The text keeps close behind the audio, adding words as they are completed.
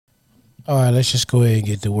All right, let's just go ahead and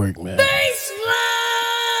get to work, man. Baseline.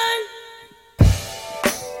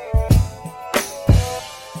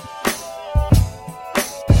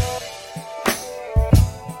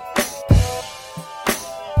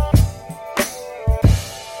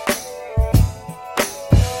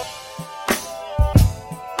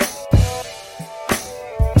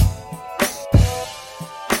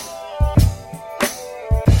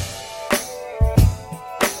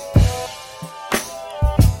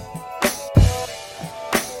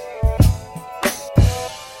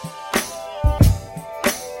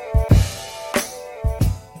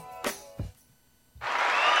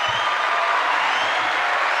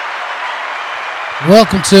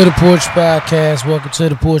 Welcome to the Porch Podcast. Welcome to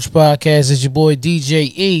the Porch Podcast. It's your boy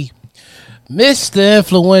DJ E, Mr.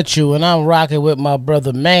 Influential, and I'm rocking with my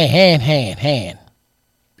brother Man Hand.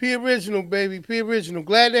 P original, baby. P original.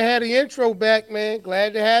 Glad to have the intro back, man.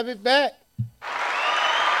 Glad to have it back.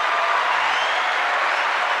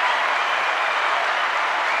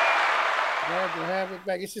 Glad to have it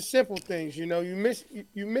back. It's the simple things, you know. You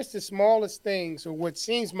miss the smallest things or what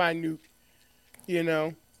seems minute, you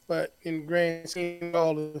know. But in grand scheme of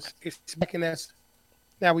all of this, it's back and that's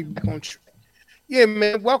now we back on track. Yeah,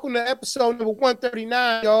 man. Welcome to episode number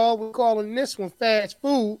 139, y'all. We're calling this one fast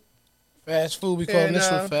food. Fast food, we calling And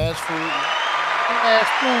this one fast food.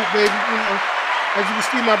 fast food, baby. You know, as you can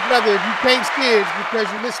see, my brother, if you can't see it, it's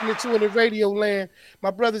because you're listening to it in radio land.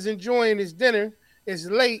 My brother's enjoying his dinner. It's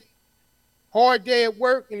late, hard day at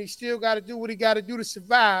work, and he still got to do what he got to do to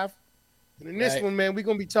survive. And in this Right. one, man, we're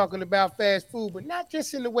going to be talking about fast food, but not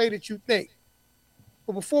just in the way that you think.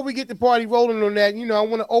 But before we get the party rolling on that, you know, I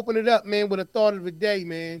want to open it up, man, with a thought of the day,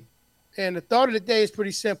 man. And the thought of the day is pretty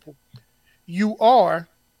simple. You are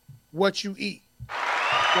what you eat.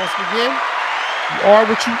 Once again, you are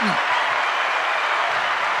what you eat.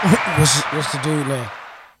 What's the dude name?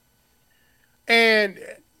 And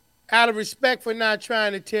out of respect for not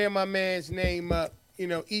trying to tear my man's name up, you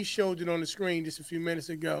know, he showed it on the screen just a few minutes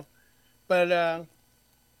ago. But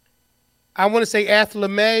I want to say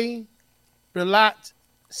Athlame Relat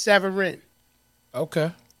Severin. Okay.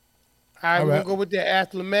 All right, All we're right. going to go with that.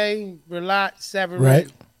 Athlame Relat Severin. Right.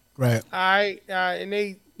 Right. All right. And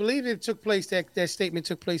they believe it took place, that statement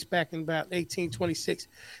took place back in about 1826. The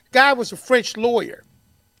guy was a French lawyer.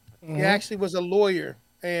 He actually was a lawyer.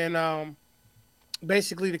 And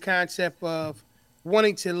basically the concept of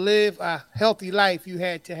wanting to live a healthy life, you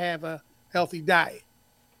had to have a healthy diet.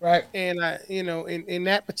 Right. And you know, in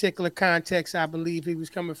that particular context, I believe he was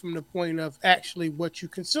coming from the point of actually what you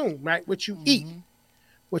consume, right? What you eat,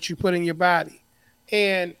 what you put in your body.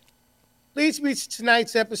 And leads me to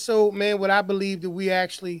tonight's episode, man, what I believe that we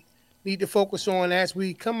actually need to focus on as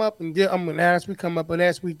we come up and deal, as we come up, but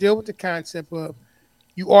as we deal with the concept of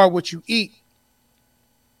you are what you eat.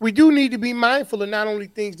 We do need to be mindful of not only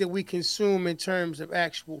things that we consume in terms of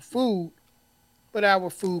actual food, but our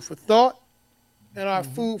food for thought and our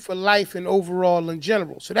food for life and overall in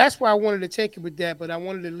general. So that's why I wanted to take it with that, but I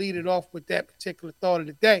wanted to lead it off with that particular thought of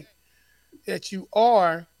the day, that you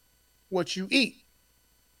are what you eat.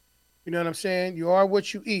 You know what I'm saying? You are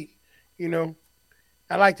what you eat. You know,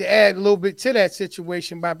 I like to add a little bit to that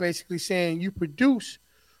situation by basically saying we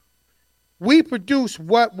produce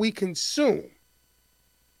what we consume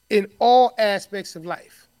in all aspects of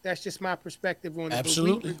life. That's just my perspective on it.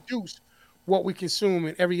 Absolutely. But we produce what we consume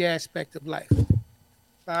in every aspect of life.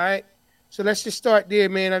 All right. So let's just start there,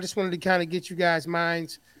 man. I just wanted to kind of get you guys'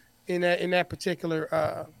 minds in that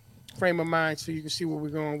particular frame of mind, so you can see where we're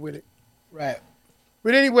going with it. Right.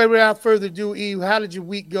 But anyway, without further ado, E, how did your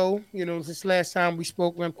week go? You know, since last time we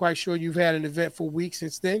spoke, I'm quite sure you've had an eventful week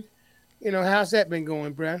since then. You know, how's that been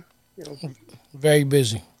going, bruh? You know, Very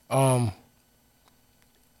busy.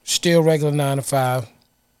 Still regular 9 to 5.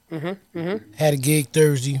 Had a gig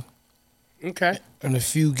Thursday okay, and a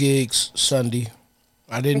few gigs Sunday.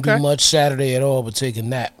 I didn't do okay, much Saturday at all, but take a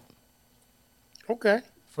nap. okay.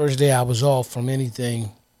 First day I was off from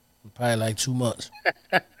anything, in probably like 2 months.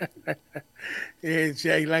 Yeah,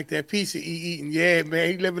 Jay, like that piece of eating. Yeah, man,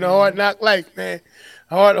 he living a hard knock life, man.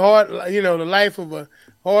 Hard, you know, the life of a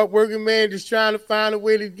hard working man just trying to find a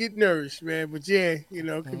way to get nourished, man. But yeah, you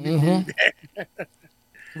know, could be that.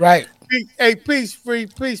 Right. Hey, peace, big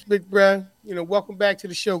bruh. You know, welcome back to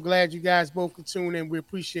the show. Glad you guys both could tune in. We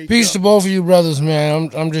appreciate Peace to y'all. both of you brothers, man.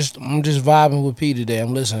 I'm just vibing with P today.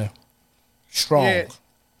 I'm listening. Strong. Yeah.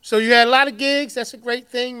 So you had a lot of gigs. That's a great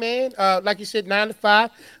thing, man. Like you said, 9 to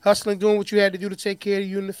 5, hustling, doing what you had to do to take care of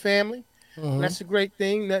you and the family. And that's a great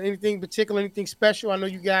thing. Not anything particular, anything special. I know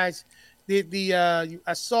you guys did the.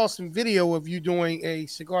 I saw some video of you doing a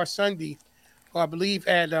cigar Sunday, I believe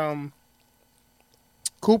at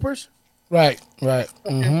Cooper's. Right. Right.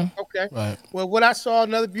 Okay. Okay. Right. Well, what I saw,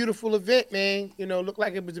 another beautiful event, man. Looked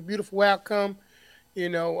like it was a beautiful outcome. You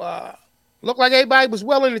know, uh, Looked like everybody was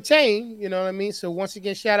well entertained. You know what I mean? So once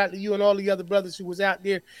again, shout out to you and all the other brothers who was out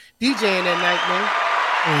there DJing that night,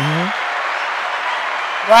 man.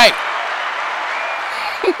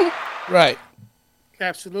 Right. Right.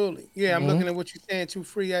 Absolutely. Yeah, I'm looking at what you're saying too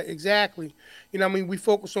free. Exactly. We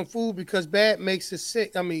focus on food because bad makes us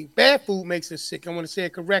sick. Bad food makes us sick. I want to say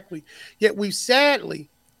it correctly. Yet we sadly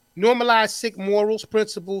normalize sick morals,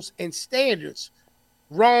 principles, and standards.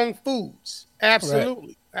 Wrong foods. Right.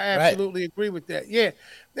 Absolutely. I Right. absolutely agree with that. Yeah.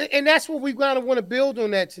 And that's what we kind of want to build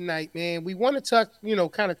on that tonight, man. We want to touch,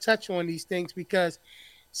 kind of touch on these things because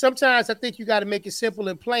sometimes I think you got to make it simple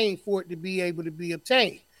and plain for it to be able to be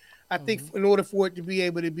obtained. I think in order for it to be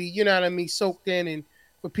able to be, soaked in and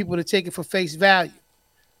for people to take it for face value.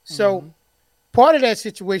 So part of that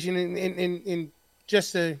situation, and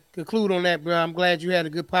just to conclude on that, bro, I'm glad you had a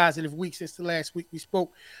good positive week since the last week we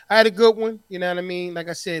spoke. I had a good one, you know what I mean? Like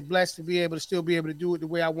I said, blessed to be able to still be able to do it the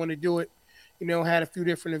way I want to do it. Had a few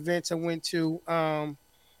different events I went to.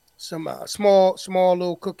 Some small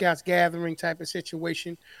little cookouts gathering type of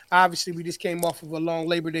situation. Obviously, we just came off of a long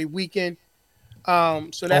Labor Day weekend, so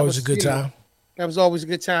that Always a was good time. that was always a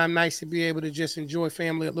good time. Nice to be able to just enjoy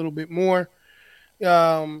family a little bit more.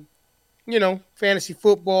 Um, Fantasy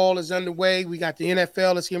football is underway. We got the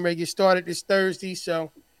NFL that's getting ready to get started this Thursday, so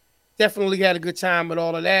definitely had a good time with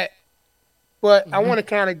all of that. But I want to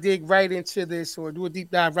kind of dig right into this or do a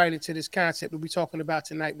deep dive right into this concept that we're talking about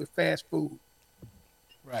tonight with fast food.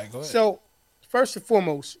 Right. Go ahead. So, first and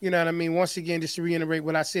foremost, you know what I mean? Once again, just to reiterate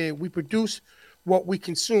what I said, we produce what we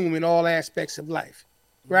consume in all aspects of life,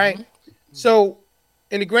 right? So,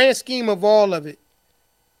 in the grand scheme of all of it,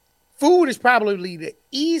 food is probably the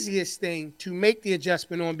easiest thing to make the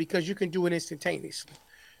adjustment on because you can do it instantaneously.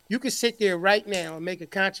 You can sit there right now and make a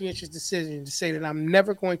conscientious decision to say that I'm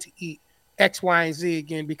never going to eat X, Y, and Z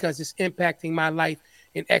again because it's impacting my life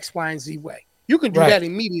in X, Y, and Z way. You can do Right. that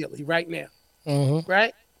immediately right now,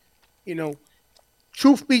 right? You know,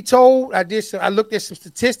 truth be told, I looked at some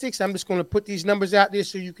statistics. I'm just going to put these numbers out there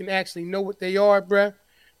so you can actually know what they are, bruh.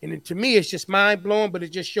 And to me, it's just mind blowing, but it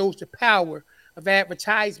just shows the power of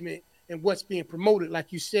advertisement and what's being promoted,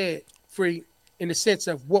 like you said, Free, in the sense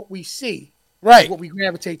of what we see, Right. what we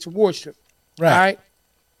gravitate towards them. All Right. right.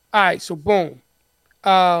 All right. So boom.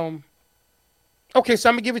 Okay, so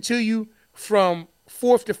I'm gonna give it to you from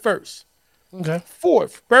fourth to first. Okay.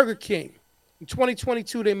 Fourth, Burger King. In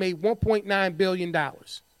 2022, they made $1.9 billion.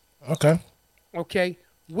 Okay. Okay.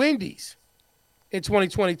 Wendy's in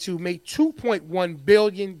 2022 made $2.1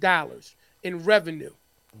 billion in revenue,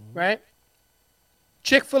 right?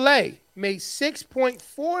 Chick-fil-A made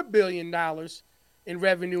 $6.4 billion in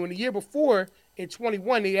revenue. And the year before, in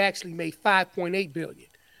 21, they actually made $5.8 billion.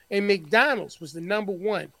 And McDonald's was the number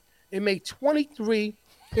one. It made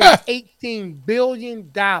 $23.18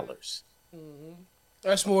 billion.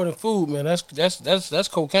 That's more than food, man. That's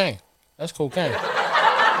cocaine. That's cocaine.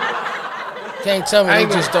 Can't tell me they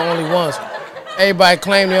just the only ones. Everybody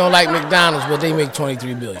claim they don't like McDonald's, but they make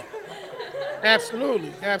 23 billion.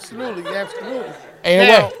 Absolutely, absolutely, absolutely. Ain't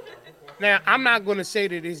no way. Now, I'm not going to say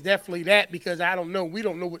that it's definitely that because I don't know. We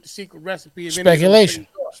don't know what the secret recipe of any of those Speculation.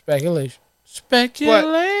 things are. Speculation. But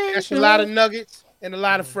Speculation. that's a lot of nuggets and a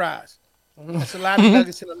lot of fries. That's a lot of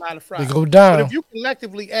nuggets and a lot of They fries. go But if down. you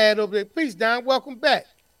collectively add over there, please, Don, welcome back.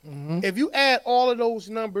 If you add all of those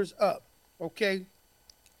numbers up, okay,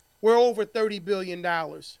 we're over $30 billion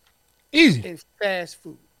Easy. in fast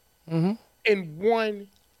food in 1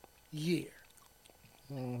 year.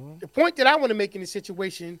 The point that I want to make in this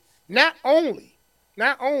situation, not only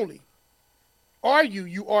are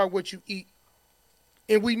you are what you eat.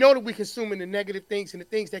 And we know that we're consuming the negative things and the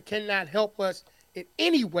things that cannot help us in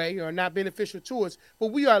any way or are not beneficial to us, but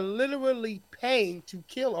we are literally paying to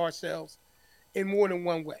kill ourselves in more than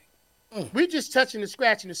one way. We're just touching and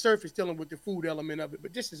scratching the surface dealing with the food element of it,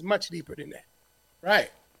 but this is much deeper than that.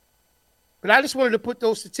 Right. But I just wanted to put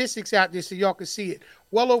those statistics out there so y'all can see it.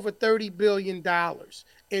 Well over $30 billion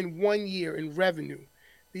in 1 year in revenue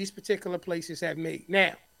these particular places have made.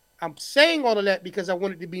 Now, I'm saying all of that because I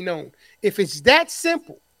want it to be known. If it's that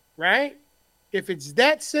simple, right? If it's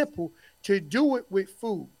that simple to do it with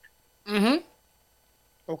food,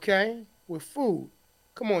 okay, with food,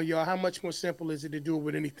 come on, y'all. How much more simple is it to do it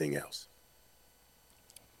with anything else?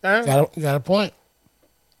 Huh? Got a point.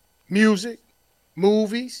 Music,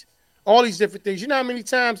 movies, all these different things. You know how many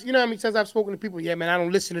times I've spoken to people, yeah, man, I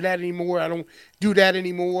don't listen to that anymore. I don't do that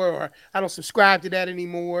anymore, or I don't subscribe to that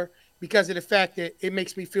anymore because of the fact that it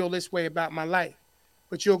makes me feel this way about my life.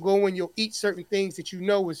 But you'll go and you'll eat certain things that you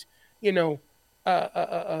know is you know,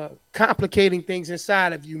 complicating things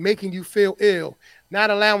inside of you, making you feel ill, not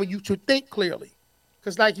allowing you to think clearly.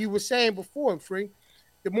 Because, like you were saying before, Free,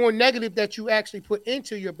 the more negative that you actually put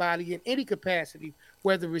into your body in any capacity,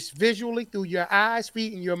 whether it's visually through your eyes,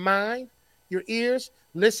 feeding your mind, your ears,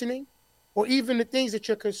 listening, or even the things that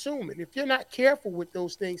you're consuming. If you're not careful with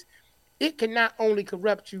those things, it can not only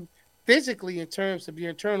corrupt you physically in terms of your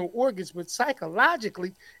internal organs, but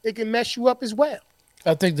psychologically, it can mess you up as well.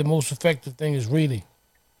 I think the most effective thing is reading.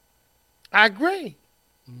 I agree.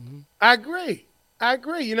 I agree. I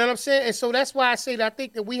agree. You know what I'm saying? And so that's why I say that I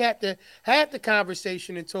think that we have to have the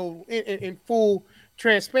conversation in total, in full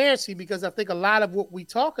transparency, because I think a lot of what we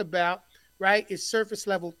talk about, right, is surface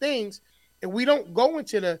level things, and we don't go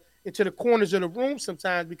into the corners of the room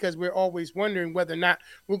sometimes because we're always wondering whether or not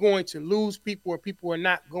we're going to lose people or people are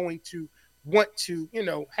not going to want to,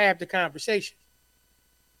 have the conversation.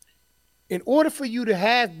 In order for you to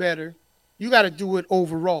have better, you got to do it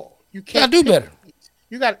overall. You Yeah, can't do pick. better.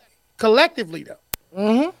 You got collectively though,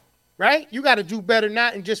 Mm-hmm. right? You got to do better,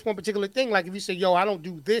 not in just one particular thing. Like if you say, "Yo, I don't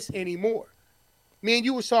do this anymore." Me and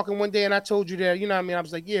you was talking one day, and I told you that, what I mean, I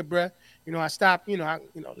was like, "Yeah, bruh, I stopped. Let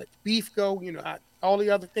the beef go. All the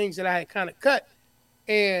other things that I had kind of cut."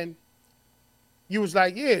 And you was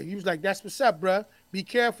like, "Yeah," you was like, "That's what's up, bruh. Be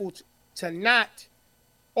careful to not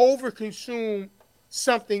overconsume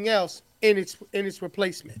something else in its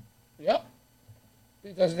replacement." Yep.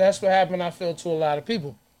 Because that's what happened, I feel, to a lot of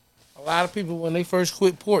people. A lot of people, when they first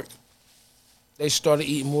quit pork, they started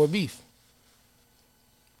eating more beef.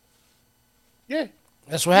 Yeah,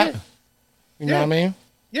 That's what yeah, happened. You know what I mean?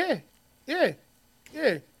 yeah, yeah,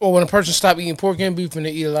 yeah. Or when a person stops eating pork and beef and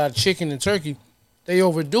they eat a lot of chicken and turkey, they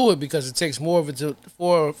overdo it because it takes more of it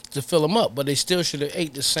to fill them up. But they still should have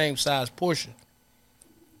ate the same size portion.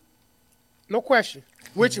 No question.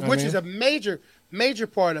 Which You know what I which is mean? a major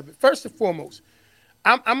part of it. First and foremost,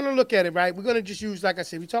 I'm going to look at it, right? We're going to just use, like I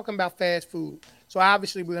said, we're talking about fast food. So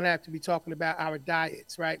obviously we're going to have to be talking about our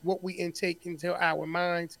diets, right? What we intake into our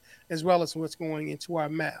minds as well as what's going into our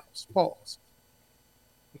mouths. Pause.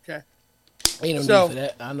 Okay. Ain't no need for So,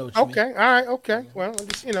 that. I know what you mean. okay. All right. Okay. Well, I'm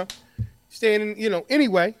just, staying in,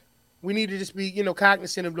 anyway, we need to just be,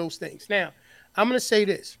 cognizant of those things. Now, I'm going to say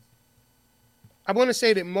this. I'm going to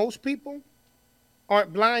say that most people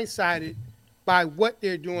aren't blindsided by what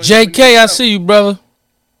they're doing when they JK, I know see you, brother.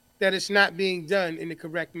 that it's not being done in the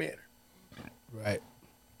correct manner. Right.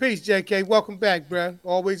 Peace, JK. Welcome back, bro.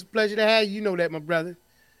 Always a pleasure to have you. You know that, my brother.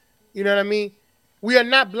 You know what I mean? We are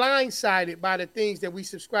not blindsided by the things that we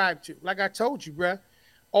subscribe to. Like I told you, bro,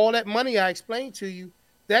 all that money I explained to you,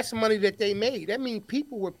 that's money that they made. That means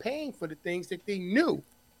people were paying for the things that they knew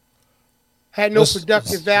had no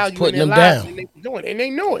productive Let's value in putting their them lives, down. and they were doing it. And they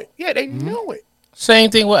knew it. Yeah, they Mm-hmm. knew it. Same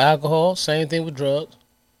thing with alcohol. Same thing with drugs.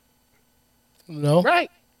 You know?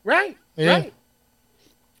 Right, right, Yeah. right.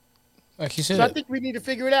 Like you So I said. think we need to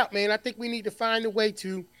figure it out, man. I think we need to find a way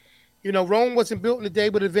to, Rome wasn't built in a day,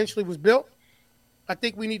 but eventually was built. I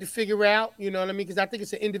think we need to figure out, you know what I mean? Because I think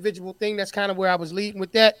it's an individual thing. That's kind of where I was leading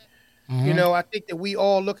with that. Mm-hmm. I think that we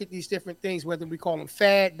all look at these different things, whether we call them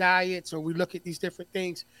fad diets or we look at these different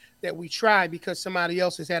things that we try because somebody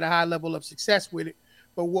else has had a high level of success with it.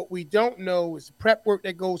 But what we don't know is the prep work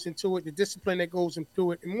that goes into it, the discipline that goes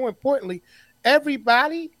into it, and more importantly,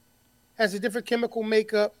 everybody has a different chemical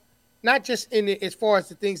makeup, not just in it as far as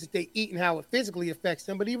the things that they eat and how it physically affects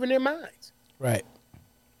them, but even their minds. Right.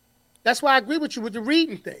 That's why I agree with you with the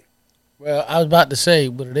reading thing. Well, I was about to say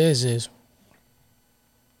what it is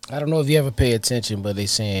I don't know if you ever pay attention, but they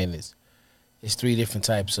saying it's three different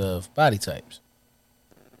types of body types.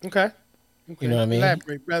 Okay. You know what I mean?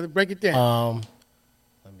 Elaborate, brother. Break it down.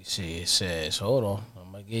 Let me see. It says, hold on.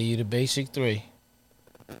 I'm gonna give you the basic three.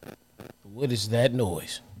 What is that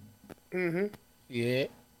noise? Mm-hmm. Yeah.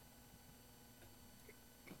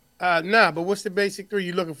 Nah, but what's the basic three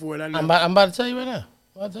you looking for? I know. I'm about to tell you right now.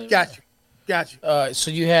 Got you. Got you.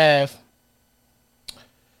 So you have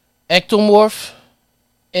ectomorph,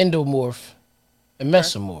 endomorph, and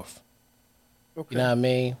mesomorph. Okay. You know what I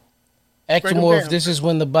mean? Break 'em Ectomorph, down. this is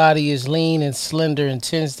when the body is lean and slender and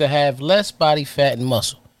tends to have less body fat and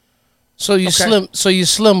muscle. So you Okay.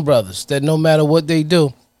 slim brothers that no matter what they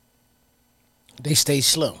do, they stay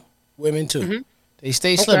slim. Women too. Mhm. They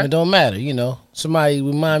stay slim. Okay. It don't matter, Somebody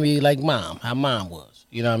remind me like mom, how mom was.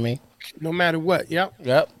 You know what I mean? No matter what. Yep.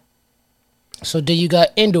 Yep. So then you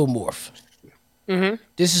got endomorph. Mm-hmm.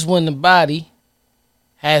 This is when the body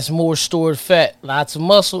has more stored fat, lots of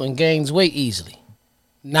muscle, and gains weight easily.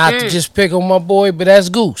 Not to just pick on my boy, but that's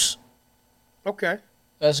Goose. Okay.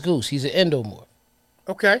 That's Goose. He's an endomorph.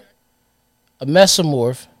 Okay. A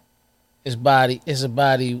mesomorph It's a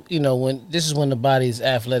body. When this is when the body is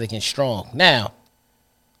athletic and strong. Now,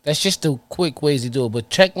 that's just the quick ways to do it. But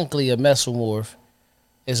technically, a mesomorph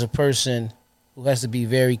is a person who has to be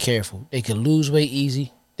very careful. They can lose weight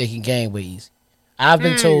easy. They can gain weight easy. I've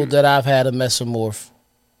been told that I've had a mesomorph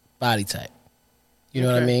body type. You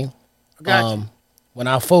know what I mean? I got you. When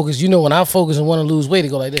I focus, when I focus and want to lose weight, it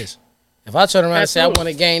go like this. If I turn around and say I want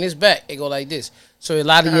to gain this back, it go like this. So a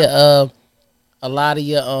lot of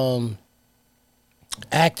your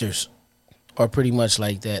actors are pretty much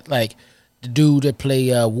like that. Like the dude that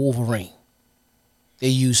play Wolverine, they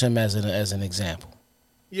use him as an example.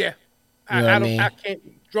 Yeah, You know what I mean? I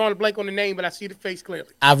can't draw a blank on the name, but I see the face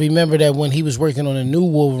clearly. I remember that when he was working on a new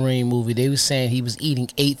Wolverine movie, they was saying he was eating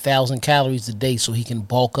 8,000 calories a day so he can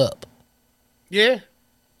bulk up. Yeah.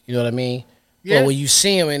 You know what I mean? Yeah. But when you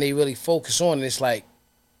see them and they really focus on it, it's like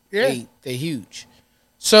Yeah. they're huge.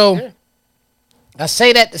 So I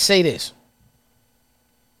say that to say this.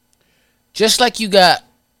 Just like you got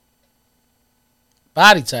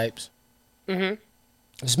body types,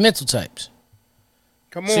 it's mental types.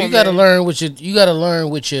 Come on, so you got to learn what your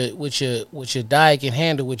diet can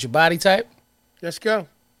handle with your body type. Let's go.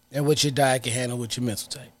 And what your diet can handle with your mental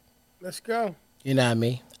type. Let's go. You know what I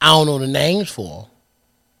mean? I don't know the names for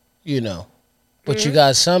them, but you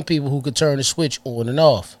got some people who could turn the switch on and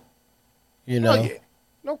off. Oh, yeah.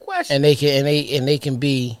 No question. And they can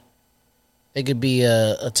be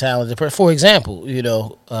a talented person. For example,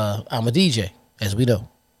 I'm a DJ, as we know.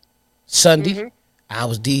 Sunday, I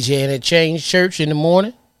was DJing at Change Church in the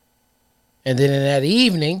morning, and then in that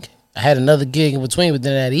evening, I had another gig in between. But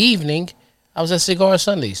then that evening, I was at Cigar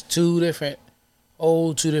Sundays. Two different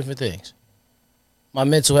things. My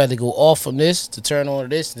mental had to go off from this to turn on to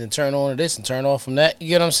this, and then turn on to this and turn off from that. You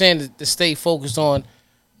get what I'm saying? To stay focused on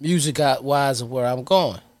music wise of where I'm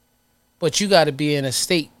going. But you got to be in a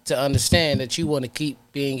state to understand that you want to keep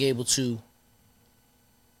being able to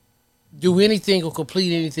do anything or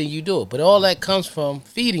complete anything you do. But all that comes from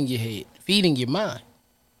feeding your head, feeding your mind.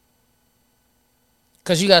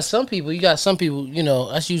 Because you got some people,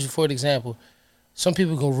 that's usually for an example. Some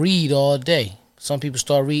people can read all day. Some people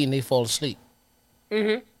start reading, they fall asleep.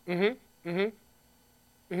 You know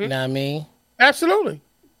what I mean? Absolutely.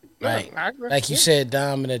 Right. I agree. Like you said,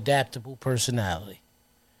 Dom, an adaptable personality.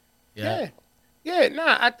 Yeah.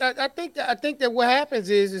 I think that what happens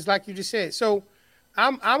is like you just said. So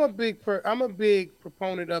I'm a big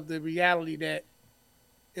proponent of the reality that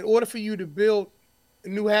in order for you to build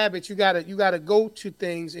new habits, you gotta go to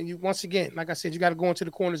things, and you, once again, like I said, you gotta go into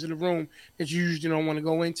the corners of the room that you usually don't want to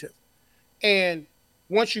go into. And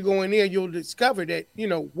once you go in there, you'll discover that,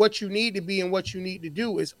 what you need to be and what you need to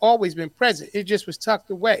do has always been present. It just was tucked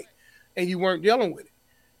away and you weren't dealing with it.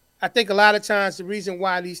 I think a lot of times the reason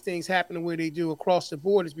why these things happen the way they do across the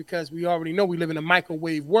board is because we already know we live in a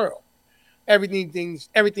microwave world. Everything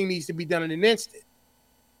needs to be done in an instant.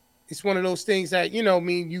 It's one of those things that,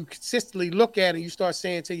 you consistently look at and you start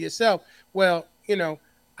saying to yourself, well,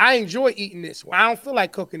 I enjoy eating this. Well, I don't feel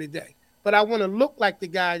like cooking today. But I want to look like the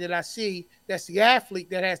guy that I see that's the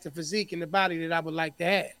athlete that has the physique and the body that I would like to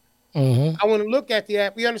have. I want to look at the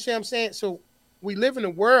athlete. You understand what I'm saying? So we live in a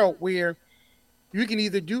world where you can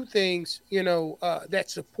either do things, that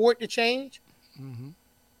support the change,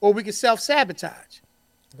 or we can self-sabotage.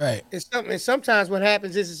 Right. And sometimes what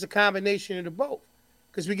happens is it's a combination of the both,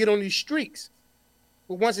 because we get on these streaks.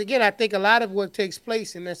 But once again, I think a lot of what takes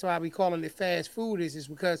place, and that's why we calling it fast food, is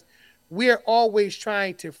because we're always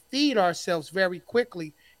trying to feed ourselves very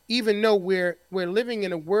quickly, even though we're living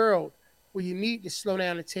in a world where you need to slow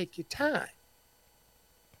down and take your time.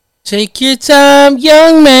 Take your time,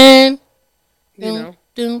 young man. Don't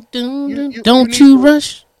you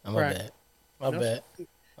rush. Oh, my right. bad.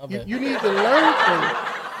 You need to learn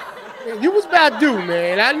things. You was about due,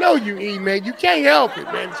 man. I know you, E, man. You can't help it,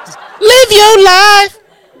 man. Live your life.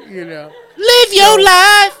 Live your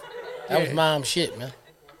life. That was mom shit, man.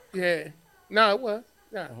 Yeah. No, it was.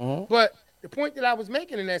 No. But the point that I was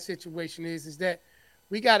making in that situation is that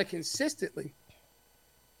we got to consistently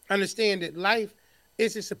understand that life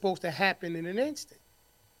isn't supposed to happen in an instant.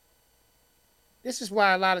 This is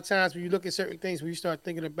why a lot of times when you look at certain things, when you start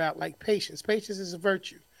thinking about like patience is a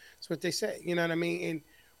virtue. That's what they say. You know what I mean? And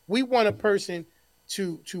we want a person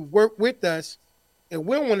to work with us, and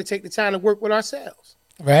we don't want to take the time to work with ourselves.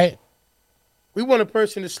 Right. We want a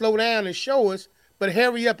person to slow down and show us, but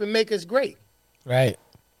hurry up and make us great. Right.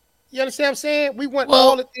 You understand what I'm saying? We want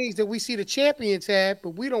all the things that we see the champions have, but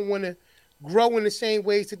we don't want to grow in the same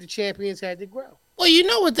ways that the champions had to grow. Well, you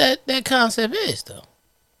know what that concept is, though.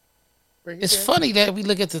 It's funny that we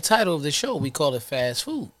look at the title of the show, we call it fast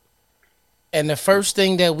food. And the first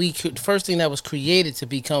thing that was created to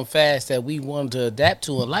become fast that we wanted to adapt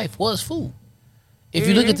to in life was food. If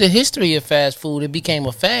you look at Mm-hmm. the history of fast food, it became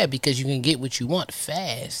a fad because you can get what you want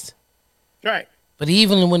fast. Right. But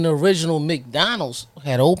even when the original McDonald's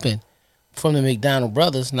had opened from the McDonald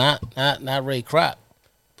brothers, not Ray Kroc,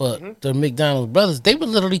 but Mm-hmm. the McDonald brothers, they were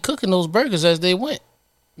literally cooking those burgers as they went.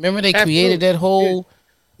 Remember they created Absolutely.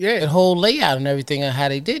 Yeah. Yeah. that whole layout and everything on how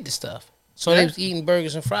they did the stuff. So they Yeah. was eating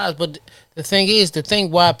burgers and fries. But the thing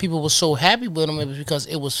why people were so happy with them was because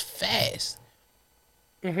it was fast.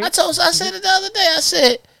 Mm-hmm. I said it the other day. I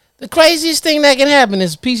said the craziest thing that can happen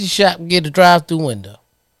is a pizza shop can get a drive-through window.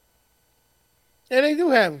 And they do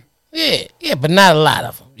have them. Yeah, yeah, but not a lot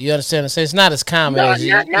of them. You understand what I'm saying? It's not as common No, as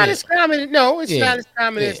not, it. not Yeah, as common. No, it's yeah, not as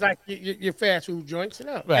common yeah. as like your fast food joints.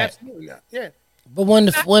 No, Right. absolutely not. Yeah. But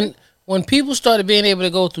when people started being able to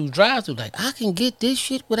go through drive-through, like I can get this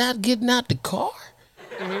shit without getting out the car.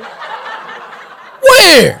 Mm-hmm.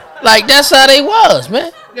 Where? Like that's how they was,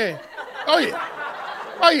 man. Yeah. Oh yeah.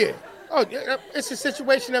 Oh yeah. Oh, yeah. It's a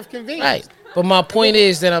situation of Right. convenience. But my I mean, point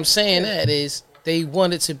is that I'm saying yeah. that is they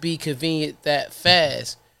wanted to be convenient that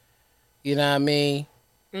fast. You know what I mean?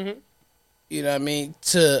 Mm-hmm. You know what I mean?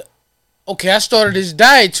 To okay, I started this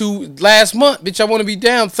diet last month, bitch. I want to be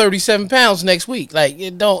down 37 pounds next week. Like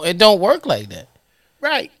it don't work like that.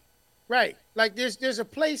 Right. Right. Like there's a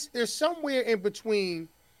place, there's somewhere in between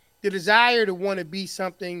the desire to want to be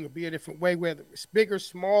something or be a different way, whether it's bigger,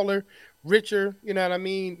 smaller, richer, you know what I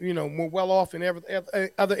mean? More well off in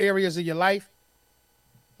other areas of your life.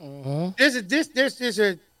 Hmm. There's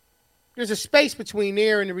a space between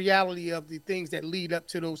there and the reality of the things that lead up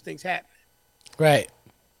to those things happening. Right.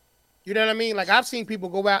 You know what I mean? Like I've seen people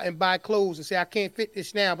go out and buy clothes and say, I can't fit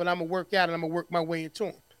this now, but I'm gonna work out and I'm gonna work my way into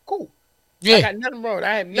them. Cool. I Yeah. got nothing wrong.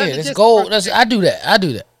 I have Yeah. nothing That's against gold. I do that. I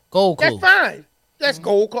do that. Gold That's clothes. fine. That's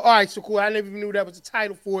gold clothes. All right, so cool. I never even knew that was a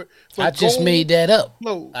title for it. For I just gold made that up.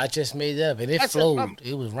 clothes. I just made that up, and it That's flowed.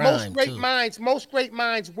 It was most rhymed great too.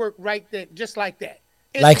 minds work right then, just like that.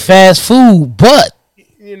 Like Instantly. fast food, but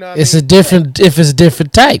You know what I it's a mean? different if it's a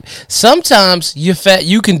different type. Sometimes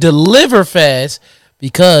you can deliver fast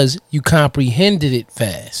because you comprehended it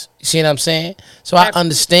fast. You see what I'm saying? So I Absolutely.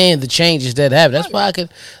 understand the changes that happen. That's Right. why I can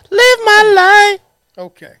live my life.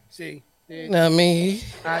 Okay. See. You know what I mean?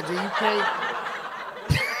 IG, you can't.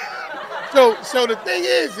 So the thing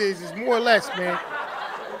is more or less, man.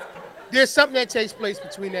 There's something that takes place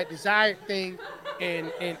between that desired thing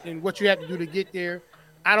and what you have to do to get there.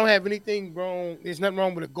 I don't have anything wrong. There's nothing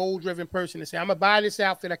wrong with a goal driven person to say, I'm gonna buy this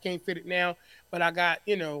outfit. I can't fit it now, but I got,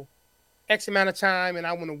 X amount of time and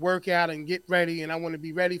I want to work out and get ready and I want to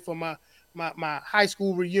be ready for my high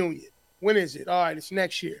school reunion. When is it? All right, it's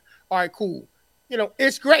next year. All right, cool.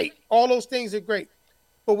 It's great. All those things are great.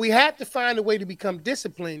 But we have to find a way to become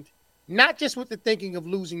disciplined, not just with the thinking of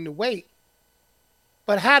losing the weight,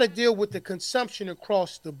 but how to deal with the consumption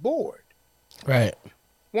across the board. Right.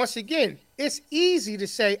 Once again, it's easy to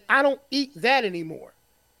say, I don't eat that anymore.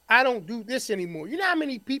 I don't do this anymore. You know how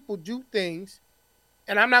many people do things,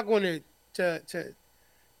 and I'm not going to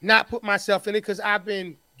not put myself in it because I've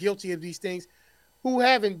been guilty of these things, who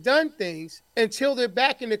haven't done things until they're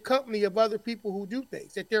back in the company of other people who do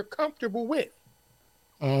things that they're comfortable with.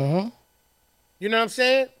 Mm-hmm. You know what I'm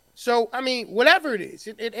saying? So, I mean, whatever it is,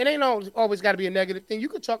 it ain't always got to be a negative thing. You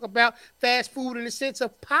could talk about fast food in the sense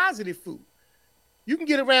of positive food. You can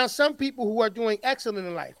get around some people who are doing excellent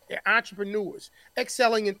in life. They're entrepreneurs,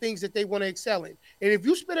 excelling in things that they want to excel in. And if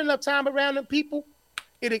you spend enough time around them people,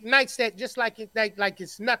 it ignites that just like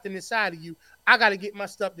it's nothing inside of you. I got to get my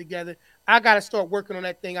stuff together. I got to start working on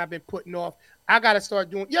that thing I've been putting off. I got to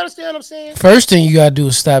start doing. You understand what I'm saying? First thing you gotta do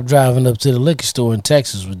is stop driving up to the liquor store in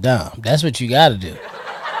Texas with Dom. That's what you gotta do.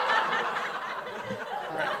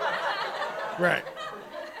 Right.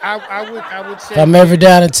 I would say If I'm ever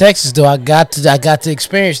down in Texas, though, I got to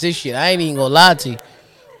experience this shit. I ain't even gonna lie to you.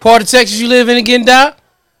 Part of Texas you live in again, Doc?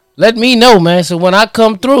 Let me know, man. So when I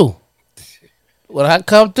come through,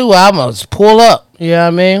 I must pull up. You know what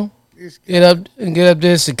I mean? Get up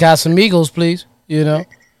there to Casamigos, please.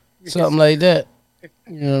 Something like that.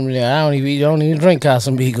 You know what I mean? I don't even drink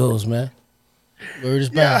Casamigos, man. Word is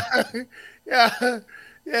bond. yeah, yeah,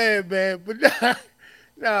 yeah, man. But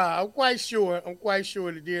nah, I'm quite sure.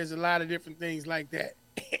 That there's a lot of different things like that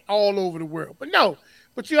all over the world. But no,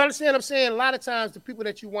 but you understand what I'm saying? A lot of times the people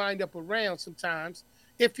that you wind up around sometimes,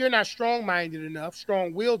 if you're not strong-minded enough,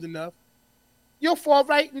 strong-willed enough, you'll fall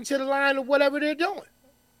right into the line of whatever they're doing.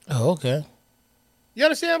 Oh, okay. You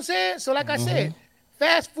understand what I'm saying? So like I said,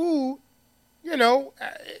 fast food,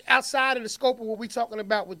 outside of the scope of what we're talking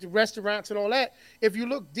about with the restaurants and all that, if you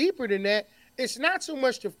look deeper than that, It's not so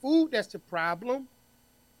much the food that's the problem;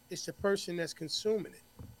 it's the person that's consuming it.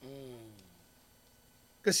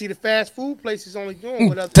 Because see, the fast food place is only doing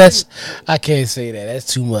what other That's things are doing. I can't say that.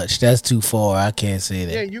 That's too much. That's too far. I can't say Yeah,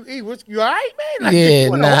 that. you eat. You all right, man? Like you Yeah,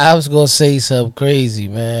 want nah. to? I was gonna say something crazy,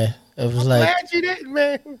 man. It was I'm like glad you didn't,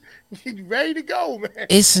 man. You ready to go, man?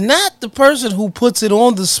 it's not the person who puts it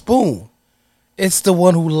on the spoon. It's the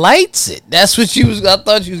one who lights it. That's what you was. I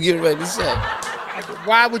thought you was getting ready to say. Like,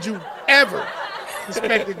 why would you ever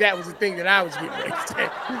suspect that that was the thing that I was getting ready to say?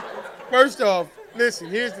 First off, listen.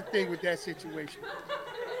 Here's the thing with that situation.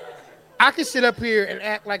 I can sit up here and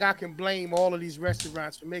act like I can blame all of these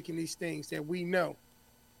restaurants for making these things that we know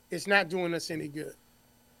it's not doing us any good.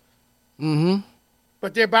 Mm-hmm.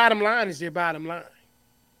 But their bottom line is their bottom line.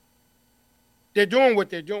 They're doing what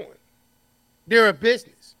they're doing. They're a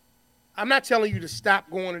business. I'm not telling you to stop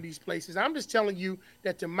going to these places. I'm just telling you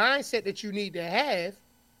that the mindset that you need to have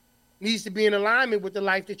needs to be in alignment with the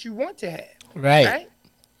life that you want to have. Right. Right?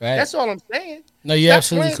 Right. That's all I'm saying. No, you're Stop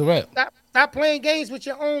absolutely playing. correct. Stop playing games with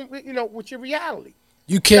your own, with your reality.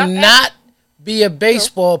 You Stop acting, cannot be a you know.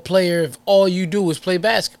 baseball player if all you do is play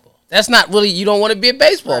basketball. That's not really. You don't want to be a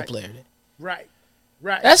baseball Right, player. Then. right,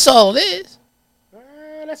 right. That's all it is.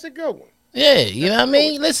 That's a good one. Yeah, you That's know a what I good one.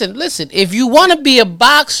 mean. Listen. If you want to be a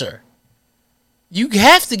boxer, you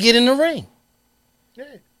have to get in the ring. Yeah,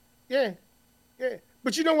 yeah, yeah.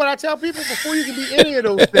 But you know what I tell people? Before you can be any of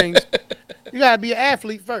those things, you gotta be an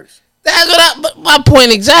athlete first. That's what but my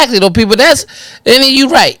point exactly, though, people. That's and you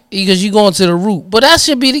right because you going to the root, but that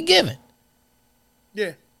should be the given.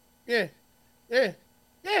 Yeah, yeah, yeah,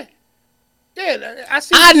 yeah, yeah. I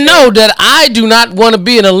see what I you're know saying. that I do not want to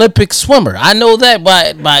be an Olympic swimmer. I know that,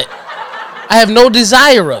 but I have no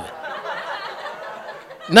desire of it.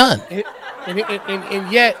 None.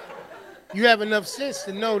 And yet you have enough sense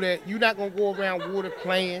to know that you're not gonna go around water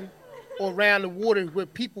playing or around the water where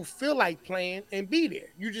people feel like playing and be there.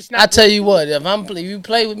 You're just I not tell gonna you do what, it. if you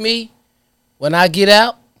play with me, when I get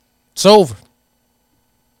out, it's over.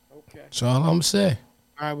 Okay. That's all I'm saying.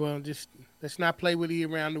 All right. Well, just let's not play with E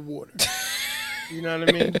around the water. You know what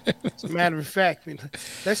I mean? As a matter of fact,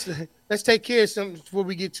 let's let's take care of something before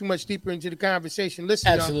we get too much deeper into the conversation.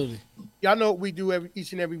 Listen, y'all. Absolutely. Y'all know what we do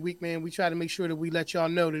each and every week, man. We try to make sure that we let y'all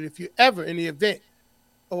know that if you're ever in the event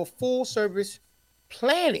of a full service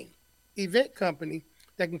planning event company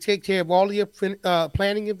that can take care of all of your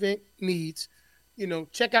planning event needs,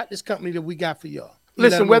 check out this company that we got for y'all.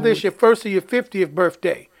 Listen, whether it's your first or your 50th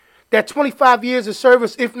birthday, that 25 years of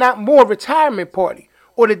service, if not more, retirement party,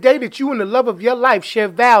 or the day that you and the love of your life share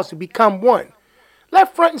vows to become one,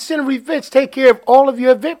 let Front and Center Events take care of all of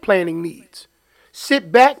your event planning needs.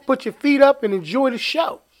 Sit back, put your feet up, and enjoy the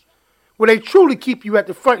show, where they truly keep you at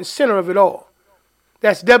the front and center of it all.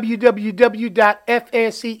 That's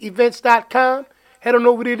www.fncevents.com. Head on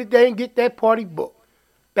over there today and get that party booked.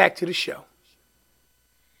 Back to the show.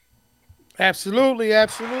 Absolutely,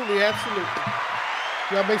 absolutely, absolutely.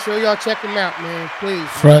 Y'all make sure y'all check them out, man. Please.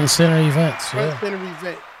 Front and center events. Front Yeah. Center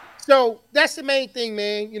Event. So that's the main thing,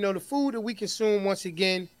 man. The food that we consume, once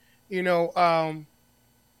again, you know, um,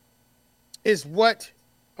 is what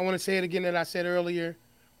I want to say it again that I said earlier.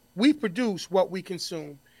 We produce what we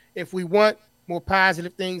consume. If we want more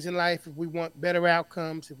positive things in life, if we want better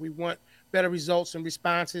outcomes, if we want better results and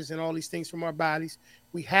responses and all these things from our bodies,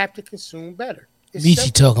 we have to consume better. It's Michi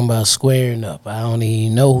simple. talking about squaring up. I don't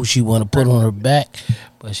even know who she want to put on her back,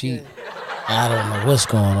 but Yeah. I don't know what's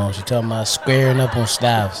going on. She talking about squaring up on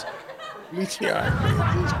styles. Michi, all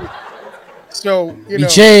right, man. So,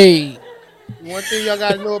 Michi. one thing y'all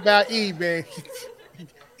got to know about E, man,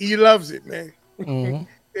 E loves it, man. Mm-hmm.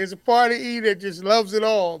 There's a part of E that just loves it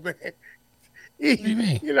all, man. E, What do you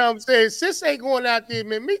mean? you know what I'm saying? Sis ain't going out there,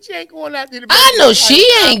 man. Michi ain't going out there to make I know she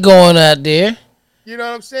ain't going out there. You know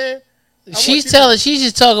what I'm saying? I want She's you to. she's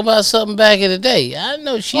just talking about something back in the day. I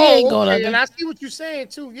know she ain't Oh, going out okay. And there. I see what you're saying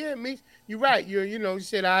too. Yeah, me. You're right. You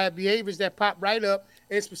said I have behaviors that pop right up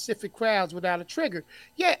in specific crowds without a trigger.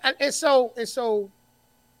 Yeah, and so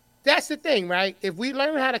that's the thing, right? If we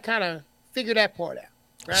learn how to kind of figure that part out,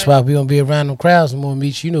 That's right? why we don't be around them crowds no more,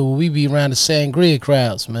 Michi. You know, we be around the sangria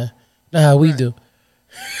crowds, man. Know how we Right. do.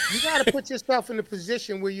 You got to put yourself in a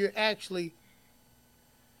position where you're actually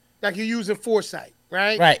like you're using foresight,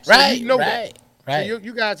 right? Right, So right, you know that. right, So right.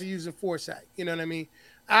 you guys are using foresight. You know what I mean?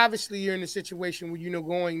 Obviously, you're in a situation where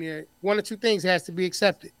going there. One or two things has to be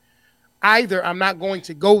accepted. Either I'm not going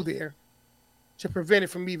to go there to prevent it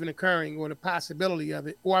from even occurring or the possibility of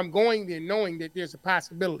it, or I'm going there knowing that there's a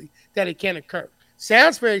possibility that it can occur.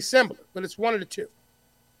 Sounds very similar, but it's one of the two.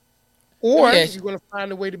 Let Or me ask you're you. going to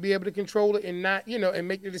find a way to be able to control it and not, and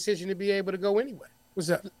make the decision to be able to go anyway. What's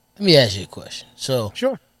up? Let me ask you a question. So,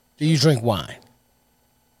 Sure. do you drink wine?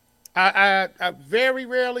 I very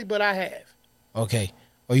rarely, but I have. Okay.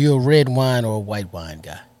 Are you a red wine or a white wine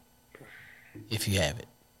guy? If you have it.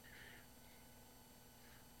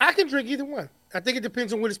 I can drink either one. I think it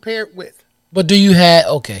depends on what it's paired with. But do you have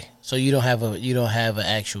okay? So you don't have an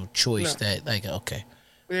actual choice No, that like okay.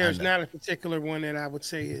 I there's know. not a particular one that I would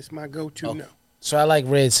say is my go-to. Oh, No. so I like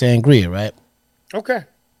red sangria, right? Okay.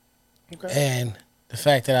 Okay. And the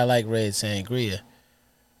fact that I like red sangria,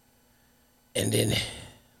 and then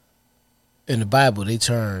in the Bible they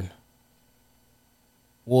turn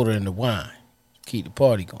water into wine, keep the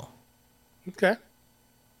party going. Okay.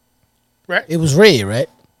 Right. It was red, right?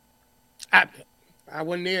 I I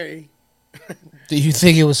wasn't there. Do you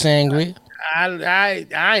think it was sangria? I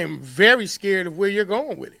am very scared of where you're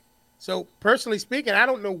going with it. So personally speaking, I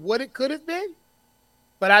don't know what it could have been,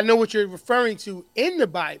 but I know what you're referring to in the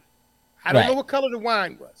Bible. I don't know Right. what color the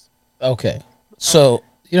wine was. Okay. Okay. So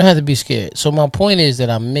you don't have to be scared. So my point is that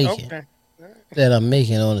Okay. I'm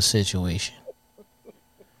making on the situation.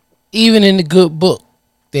 Even in the good book,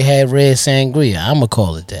 they had red sangria. I'ma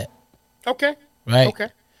call it that. Okay. Right? Okay.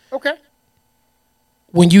 Okay.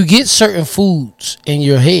 When you get certain foods in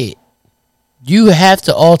your head, you have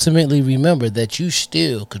to ultimately remember that you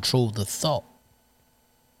still control the thought.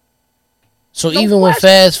 So No even when question.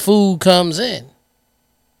 fast food comes in,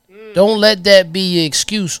 don't let that be your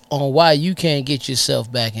excuse on why you can't get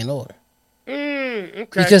yourself back in order. Okay.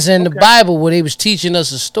 Because in the Okay. Bible, where they was teaching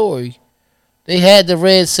us a story, they had the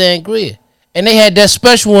red sangria. And they had that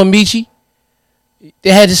special one, Michi.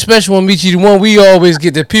 They had the special one, Michi, the one we always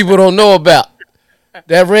get that people don't know about.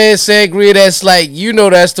 That red sangria, that's like,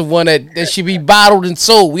 that's the one that should be bottled and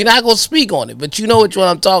sold. We're not going to speak on it, but you know which one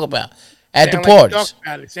I'm talking about at the Sound like you parties. talking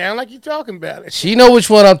about it. Sound like you talking about it. She know which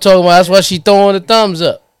one I'm talking about. That's why she throwing the thumbs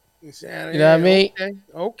up. Sound, You know what I yeah, mean?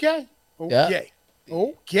 okay. Okay. Yeah. Okay.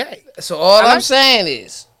 Okay. So all I I'm like saying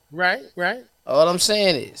is, right. Right. all I'm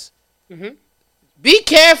saying is, Mm-hmm. be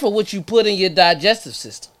careful what you put in your digestive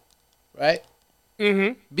system, right?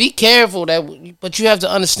 Mm-hmm. Be careful but you have to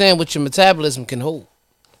understand what your metabolism can hold.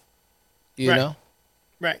 You Right. know?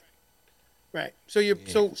 Right. Right. So you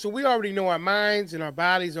Yeah. so we already know our minds and our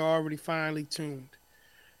bodies are already finely tuned.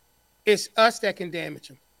 It's us that can damage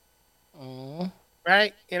them. Mhm.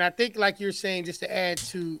 Right. And I think like you're saying, just to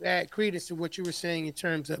add credence to what you were saying in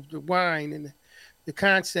terms of the wine and the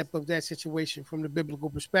concept of that situation from the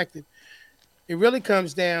biblical perspective, it really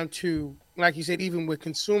comes down to, like you said, even with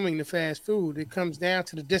consuming the fast food, it comes down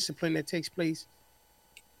to the discipline that takes place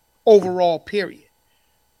overall, period.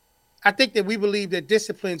 I think that we believe that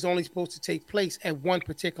discipline is only supposed to take place at one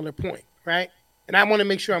particular point, right? And I want to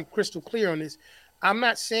make sure I'm crystal clear on this. I'm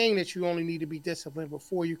not saying that you only need to be disciplined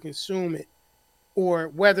before you consume it, or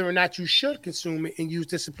whether or not you should consume it and use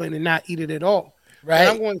discipline and not eat it at all. What I'm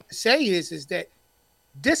Right. going to say is that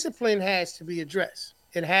discipline has to be addressed.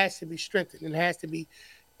 It has to be strengthened. It has to be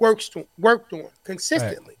worked on Right.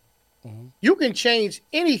 consistently. Mhm. You can change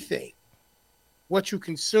anything, what you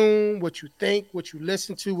consume, what you think, what you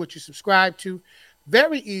listen to, what you subscribe to,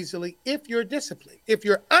 very easily if you're disciplined. If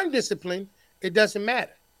you're undisciplined, it doesn't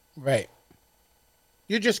matter. Right.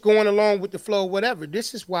 You're just going along with the flow, whatever.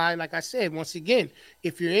 This is why, like I said, once again,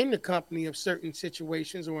 if you're in the company of certain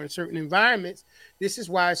situations or in certain environments, this is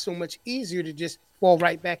why it's so much easier to just fall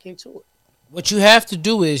right back into it. What you have to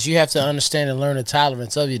do is you have to understand and learn the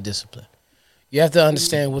tolerance of your discipline. You have to Mm-hmm.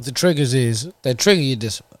 understand what the triggers is that trigger your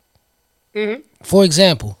discipline. Mm-hmm. For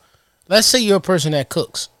example, let's say you're a person that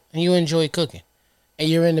cooks and you enjoy cooking and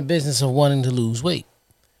you're in the business of wanting to lose weight.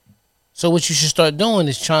 So what you should start doing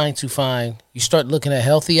is you start looking at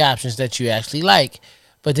healthy options that you actually like,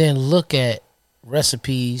 but then look at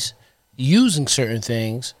recipes using certain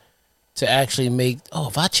things to actually make,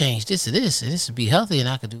 if I change this to this, and this would be healthy and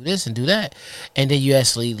I could do this and do that. And then you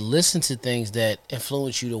actually listen to things that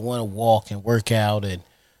influence you to want to walk and work out and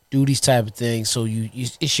do these type of things. So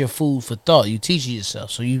it's your food for thought. You teach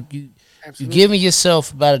yourself. So you Absolutely. giving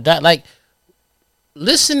yourself about a diet. Like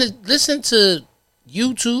listen to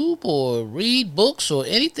YouTube or read books or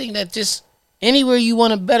anything that just anywhere you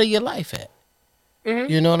want to better your life at.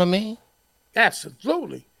 Mm-hmm. You know what I mean?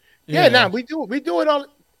 Absolutely. You Yeah, now know. we do it all.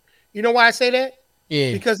 You know why I say that?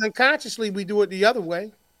 Yeah. Because unconsciously we do it the other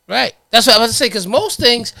way. Right. That's what I was to say. Because most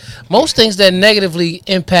things that negatively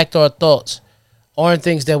impact our thoughts aren't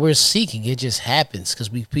things that we're seeking. It just happens because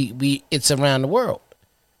we it's around the world.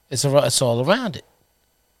 It's all around it.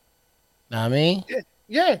 Know what I mean? Yeah,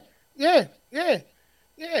 yeah, yeah, yeah,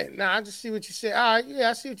 yeah. Now I just see what you said. All right, yeah,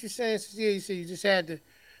 I see what you're saying. Yeah, you see, you just had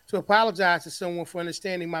to apologize to someone for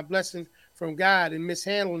understanding my blessing from God and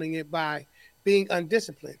mishandling it by being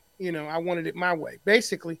undisciplined. I wanted it my way.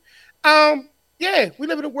 Basically, yeah, we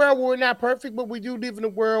live in a world where we're not perfect, but we do live in a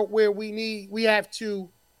world where we have to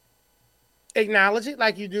acknowledge it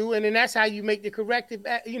like you do, and then that's how you make the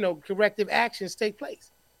corrective actions take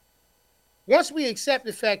place. Once we accept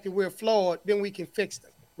the fact that we're flawed, then we can fix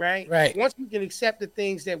them, right? Right. Once we can accept the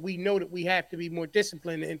things that we know that we have to be more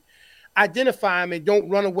disciplined in, identify them and don't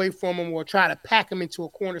run away from them or try to pack them into a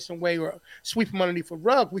corner some way or sweep them underneath a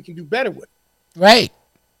rug, we can do better with it. Right.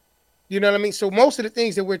 You know what I mean? So most of the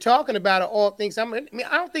things that we're talking about are all things. I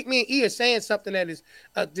don't think me and E are saying something that is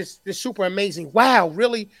this super amazing, wow,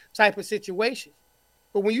 really type of situation.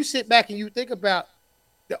 But when you sit back and you think about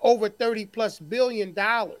the over $30+ billion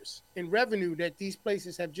in revenue that these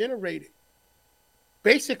places have generated,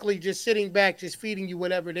 basically just sitting back, just feeding you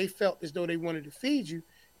whatever they felt as though they wanted to feed you,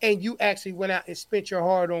 and you actually went out and spent your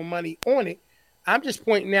hard-earned money on it. I'm just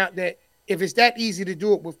pointing out that if it's that easy to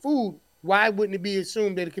do it with food, why wouldn't it be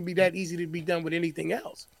assumed that it can be that easy to be done with anything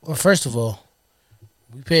else? Well, first of all,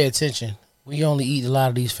 we pay attention. We only eat a lot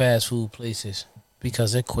of these fast food places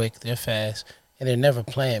because they're quick, they're fast, and they're never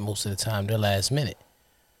planned most of the time. They're last minute.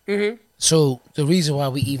 Mm-hmm. So the reason why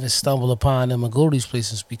we even stumble upon them and go to these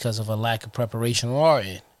places is because of a lack of preparation on our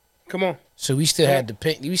end. Come on. So we still have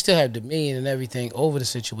the million and everything over the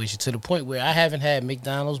situation to the point where I haven't had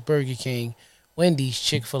McDonald's, Burger King, Wendy's,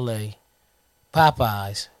 Chick-fil-A,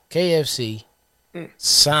 Popeyes, KFC,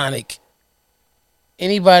 Sonic,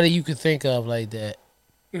 anybody you could think of like that.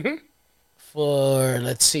 Mm-hmm. For,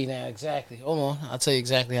 let's see now exactly. Hold on. I'll tell you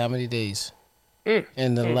exactly how many days.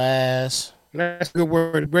 In the last... That's a good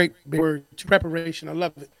word. Great word. Preparation. I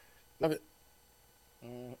love it. Love it.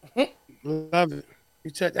 Love it.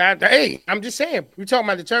 Hey, I'm just saying. We're talking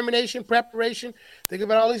about determination, preparation. Think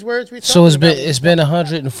about all these words we talking about. So it's been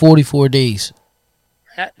 144 days.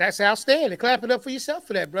 That's outstanding. Clap it up for yourself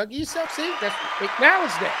for that, bro. Give yourself, see?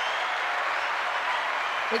 Acknowledge that.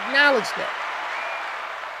 Acknowledge that.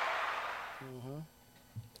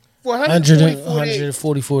 For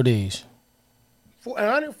 144 days. For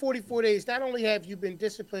 144 days, not only have you been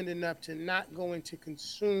disciplined enough to not going to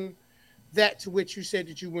consume that to which you said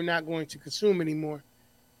that you were not going to consume anymore,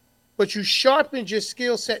 but you sharpened your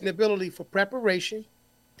skill set and ability for preparation,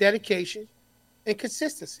 dedication, and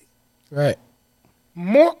consistency. Right.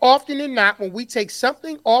 More often than not, when we take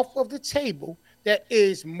something off of the table that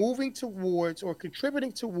is moving towards or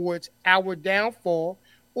contributing towards our downfall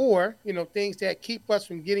or, things that keep us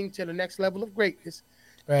from getting to the next level of greatness,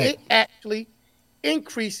 right, it actually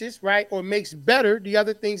increases, right, or makes better the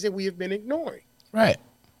other things that we have been ignoring. Right.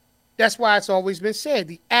 That's why it's always been said,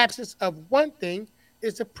 the absence of one thing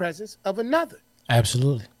is the presence of another.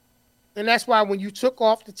 Absolutely. And that's why when you took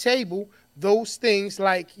off the table those things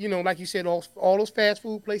like you said, all those fast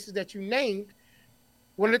food places that you named,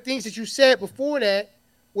 one of the things that you said before that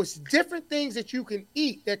was different things that you can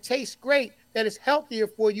eat that taste great, that is healthier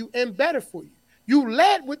for you and better for you. You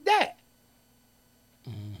led with that.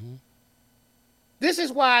 Mm-hmm. This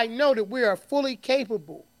is why I know that we are fully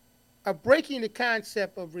capable of breaking the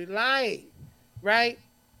concept of relying, right,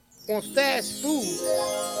 on fast food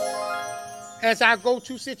as our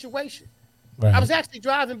go-to situation. Right. I was actually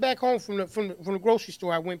driving back home from the grocery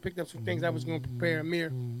store. I went and picked up some things I was going to prepare a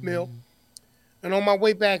meal. And on my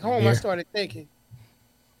way back home, I started thinking.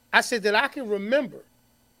 I said that I can remember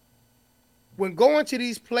when going to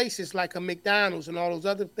these places like a McDonald's and all those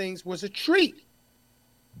other things was a treat.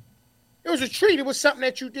 It was a treat. It was something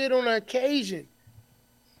that you did on an occasion.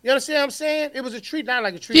 You understand what I'm saying? It was a treat, not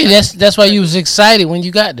like a treat. Yeah, that's why you was excited when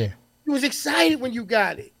you got there. You was excited when you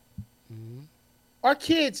got it. Mm-hmm. Our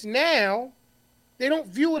kids now, they don't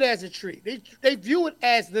view it as a treat. They view it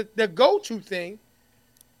as the go-to thing.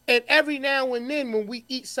 And every now and then when we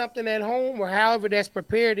eat something at home or however that's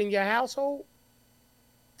prepared in your household,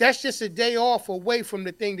 that's just a day off away from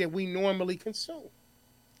the thing that we normally consume.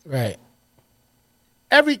 Right.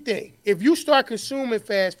 Everything. If you start consuming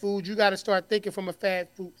fast food, you got to start thinking from a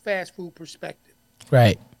fast food perspective.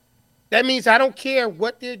 Right. That means I don't care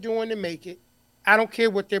what they're doing to make it. I don't care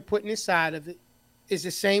what they're putting inside of it. It's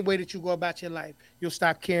the same way that you go about your life. You'll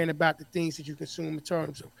stop caring about the things that you consume in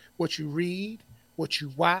terms of what you read, what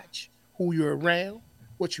you watch, who you're around,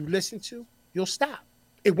 what you listen to. You'll stop.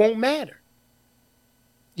 It won't matter.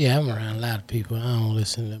 Yeah, I'm around a lot of people. I don't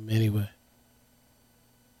listen to them anyway.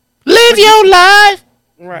 Live your life.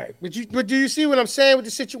 Right. But do you see what I'm saying with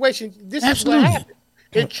the situation? This Absolutely. Is what happens.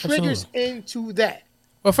 It triggers into that.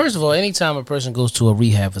 Well, first of all, anytime a person goes to a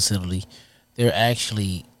rehab facility, they're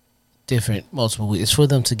actually different multiple ways. It's for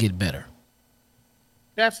them to get better.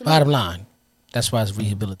 Absolutely. Bottom line. That's why it's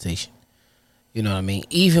rehabilitation. You know what I mean?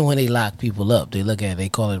 Even when they lock people up, they look at it, they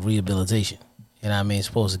call it rehabilitation. You know what I mean? It's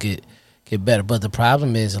supposed to get better. But the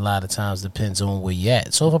problem is a lot of times depends on where you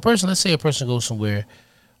at. So if a person, let's say a person goes somewhere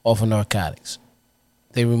off of narcotics,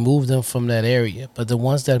 they remove them from that area. But the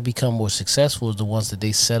ones that become more successful is the ones that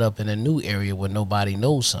they set up in a new area where nobody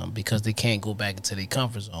knows something because they can't go back into their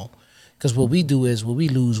comfort zone. Because what we do is when we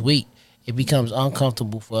lose weight, it becomes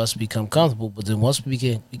uncomfortable for us to become comfortable. But then once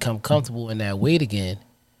we become comfortable in that weight again,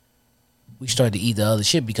 we start to eat the other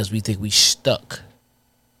shit because we think we stuck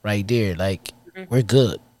right there. Like, we're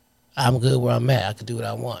good. I'm good where I'm at. I can do what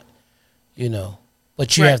I want, you know.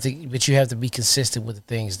 But you have to. But you have to be consistent with the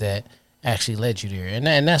things that actually led you there, and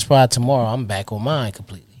that's why tomorrow I'm back on mine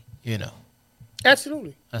completely. You know.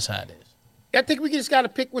 Absolutely. That's how it is. I think we just got to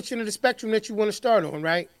pick which end of the spectrum that you want to start on,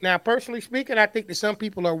 right? Now, personally speaking, I think that some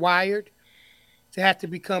people are wired to have to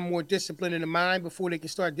become more disciplined in the mind before they can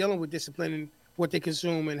start dealing with discipline and what they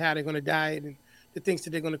consume and how they're going to diet and the things that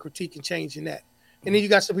they're going to critique and change in that. And then you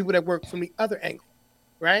got some people that work from the other angle,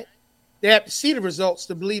 right? They have to see the results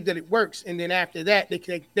to believe that it works, and then after that, they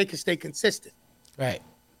can stay consistent. Right.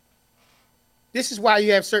 This is why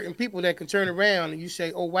you have certain people that can turn around and you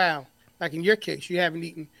say, "Oh wow!" Like in your case, you haven't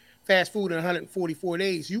eaten fast food in 144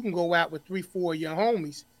 days. You can go out with 3-4 of your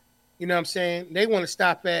homies. You know what I'm saying? They want to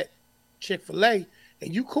stop at Chick-fil-A,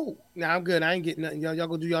 and you cool. Now I'm good. I ain't getting nothing. Y'all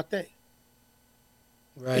go do your thing.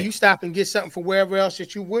 Right. And you stop and get something from wherever else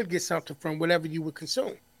that you would get something from, whatever you would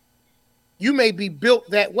consume. You may be built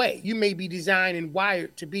that way. You may be designed and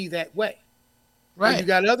wired to be that way. Right. And you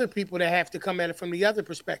got other people that have to come at it from the other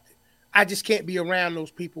perspective. I just can't be around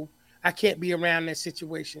those people. I can't be around that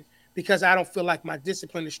situation because I don't feel like my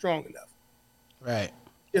discipline is strong enough. Right.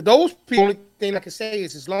 Yeah, those people, the only thing I can say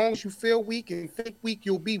is as long as you feel weak and think weak,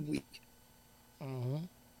 you'll be weak. Mm-hmm.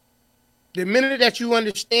 The minute that you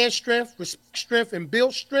understand strength, respect strength, and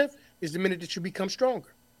build strength is the minute that you become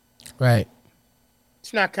stronger. Right.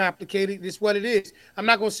 It's not complicated. It's what it is. I'm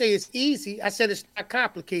not going to say it's easy. I said it's not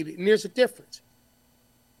complicated, and there's a difference.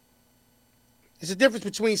 There's a difference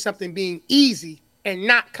between something being easy and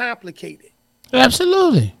not complicated.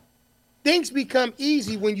 Absolutely. Things become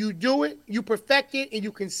easy when you do it, you perfect it, and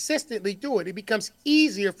you consistently do it. It becomes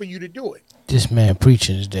easier for you to do it. This man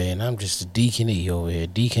preaching today, and I'm just a deacon E over here,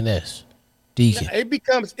 deaconess. Deacon. Now,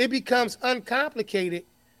 it becomes uncomplicated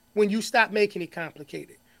when you stop making it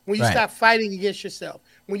complicated. When you stop fighting against yourself,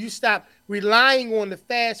 when you stop relying on the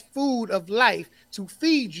fast food of life to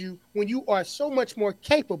feed you when you are so much more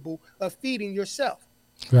capable of feeding yourself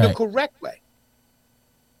the correct way.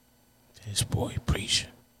 This boy preaching.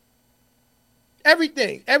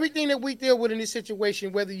 Everything that we deal with in this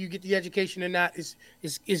situation, whether you get the education or not,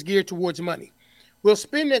 is geared towards money. We'll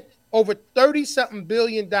spend it over $30-something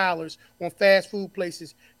billion on fast food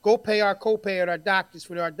places. Go pay our copay at our doctors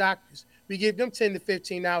for our doctors. We give them $10 to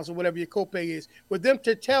 $15 or whatever your copay is for them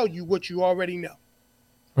to tell you what you already know.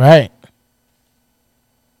 Right.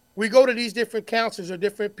 We go to these different counselors or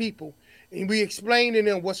different people, and we explain to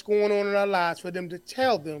them what's going on in our lives for them to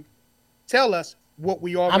tell us what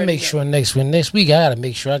we already know. I make sure next week I gotta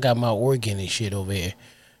make sure I got my organ and shit over here,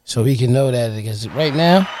 so he can know that. Because right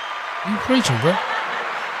now, you preaching, bro.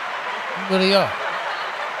 You really are.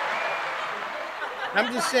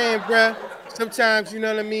 I'm just saying, bro. Sometimes, you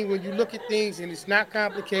know what I mean, when you look at things and it's not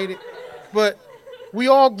complicated, but we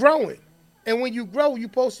all growing. And when you grow, you're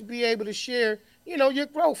supposed to be able to share, you know, your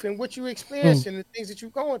growth and what you experience and the things that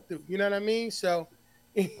you're going through. You know what I mean? So,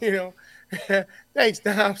 you know, thanks,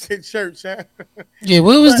 Dom, at church, huh? Yeah,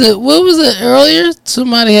 what was it earlier?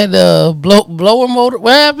 Somebody had the blower motor.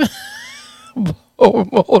 What happened? Blower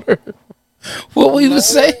motor. What we was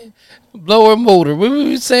saying? Blower motor. What we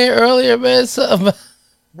was saying earlier, man? Something.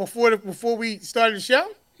 Before we started the show?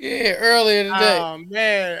 Yeah, earlier today. Oh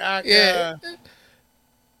man,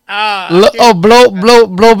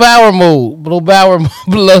 blow power mode. Blow power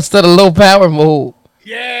instead of low power mode.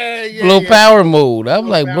 Yeah. Blow power mode. I'm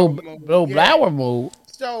like blow power mode.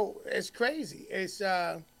 So it's crazy. It's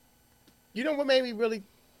you know what made me really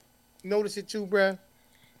notice it too, bruh?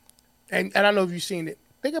 And I don't know if you've seen it.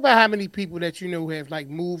 Think about how many people that you know have like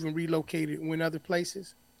moved and relocated and went other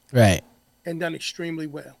places. Right. And done extremely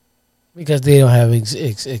well. Because they don't have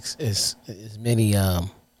as many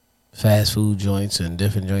fast food joints and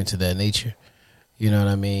different joints of that nature. You know what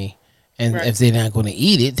I mean? And if they're not going to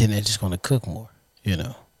eat it, then they're just going to cook more, you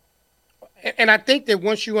know. And I think that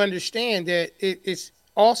once you understand that it's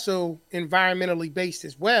also environmentally based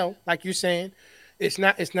as well, like you're saying, it's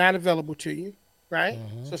not available to you, right?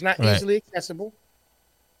 Mm-hmm. So it's not easily accessible,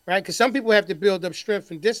 right? Because some people have to build up strength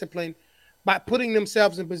and discipline by putting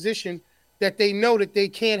themselves in position that they know that they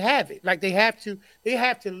can't have it. Like they have to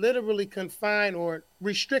literally confine or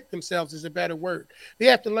restrict themselves is a better word. They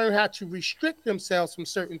have to learn how to restrict themselves from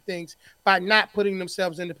certain things by not putting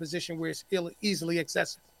themselves in a position where it's easily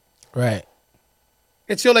accessible Right.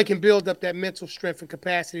 until they can build up that mental strength and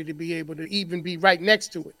capacity to be able to even be right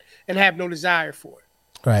next to it and have no desire for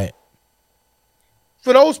it. Right.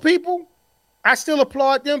 For those people, I still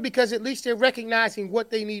applaud them because at least they're recognizing what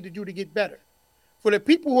they need to do to get better. For the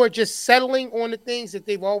people who are just settling on the things that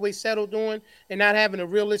they've always settled on and not having a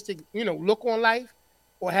realistic, look on life,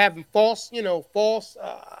 or having how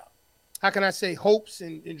can I say, hopes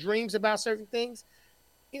and dreams about certain things,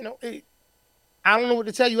 I don't know what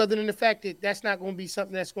to tell you other than the fact that that's not going to be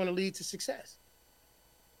something that's going to lead to success.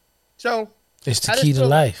 So It's the key to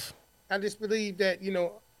life. I just believe that,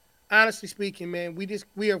 honestly speaking, man,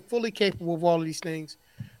 we are fully capable of all of these things.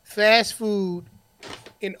 Fast food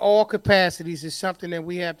in all capacities is something that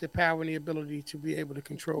we have the power and the ability to be able to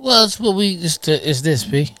control. Well, it's what we just it's this,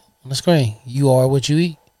 P, on the screen. You are what you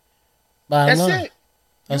eat. Bottom That's line. it.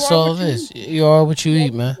 That's all it is. You are what you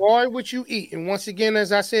eat, man. You are what you eat. And once again,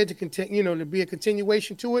 as I said, to continue, to be a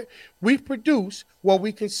continuation to it, we produce what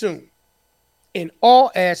we consume in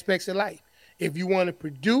all aspects of life. If you want to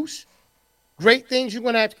produce great things, you're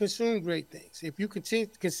going to have to consume great things. If you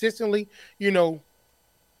consistently,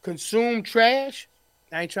 consume trash,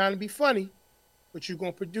 I ain't trying to be funny, but you're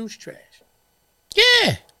going to produce trash.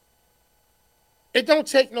 Yeah. It don't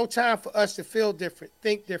take no time for us to feel different,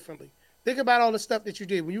 think differently. Think about all the stuff that you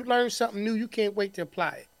did. When you learn something new, you can't wait to apply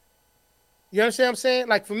it. You understand what I'm saying?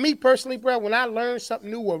 Like for me personally, bro, when I learn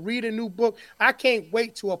something new or read a new book, I can't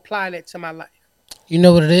wait to apply that to my life. You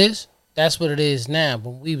know what it is? That's what it is now.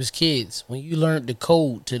 When we was kids, when you learned the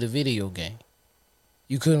code to the video game,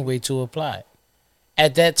 you couldn't wait to apply it.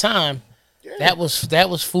 At that time, that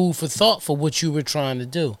was food for thought for what you were trying to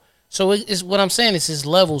do. So it's what I'm saying is his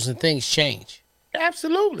levels and things change.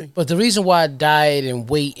 Absolutely. But the reason why diet and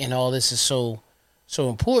weight and all this is so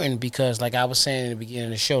important because, like I was saying in the beginning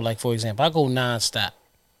of the show, like for example, I go nonstop,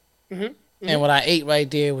 and what I ate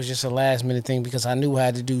right there was just a last minute thing because I knew I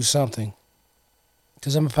had to do something.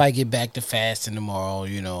 Because I'm gonna probably get back to fasting tomorrow,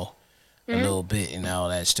 a little bit and all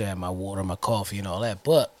that. Still have my water, my coffee, and all that.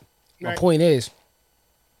 But my point is,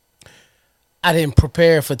 I didn't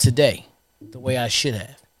prepare for today the way I should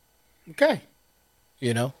have. Okay.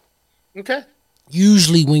 Okay.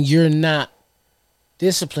 Usually, when you're not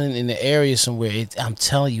disciplined in the area somewhere, I'm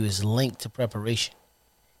telling you, it's linked to preparation.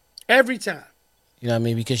 Every time. You know what I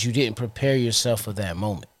mean? Because you didn't prepare yourself for that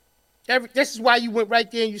moment. This is why you went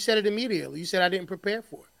right there and you said it immediately. You said I didn't prepare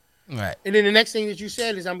for it. Right. And then the next thing that you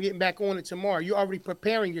said is I'm getting back on it tomorrow. You're already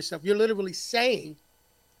preparing yourself. You're literally saying,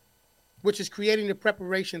 which is creating the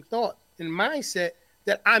preparation thought and mindset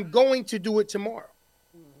that I'm going to do it tomorrow.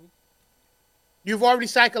 You've already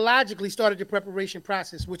psychologically started the preparation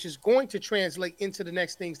process, which is going to translate into the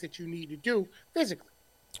next things that you need to do physically.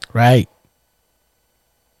 Right.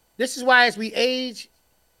 This is why as we age,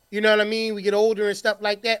 you know what I mean? We get older and stuff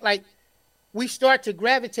like that. Like we start to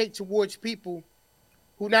gravitate towards people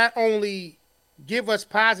who not only give us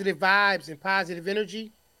positive vibes and positive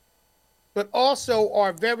energy, but also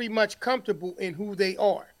are very much comfortable in who they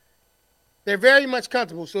are. They're very much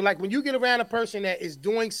comfortable. So like when you get around a person that is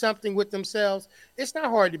doing something with themselves, it's not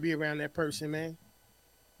hard to be around that person, man.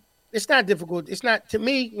 It's not difficult. It's not, to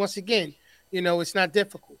me, once again, it's not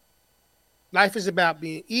difficult. Life is about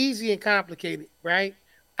being easy and complicated, right?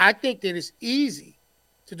 I think that it's easy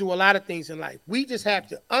to do a lot of things in life. We just have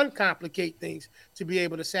to uncomplicate things to be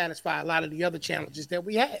able to satisfy a lot of the other challenges that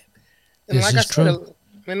we have. And this like is I said, true.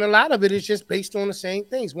 And a lot of it is just based on the same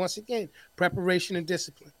things. Once again, preparation and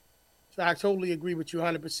discipline. So I totally agree with you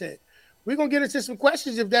 100%. We're going to get into some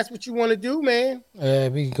questions if that's what you want to do, man.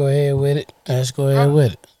 We can go ahead with it. Let's go ahead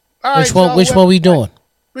with it. All right, Which one we doing?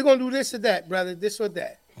 We're going to do this or that, brother. This or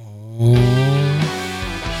that.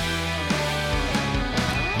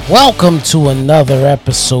 Welcome to another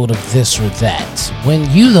episode of This or That.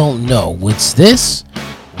 When you don't know what's this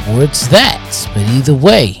or it's that. But either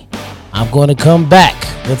way, I'm going to come back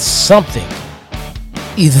with something.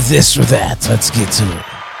 Either this or that. Let's get to it.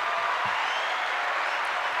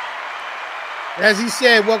 As he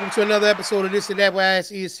said, welcome to another episode of This or That, where I ask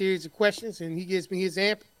you a series of questions and he gives me his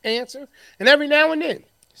answer. And every now and then,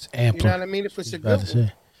 you know what I mean? If it's a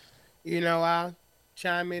good one, I'll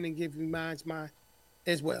chime in and give you mine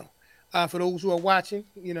as well. For those who are watching,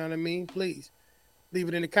 you know what I mean? Please leave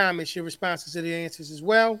it in the comments, your responses to the answers as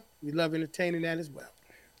well. We love entertaining that as well.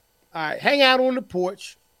 All right, hang out on the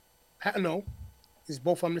porch. No, it's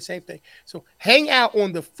both of them the same thing. So hang out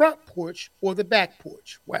on the front porch or the back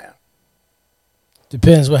porch. Wow.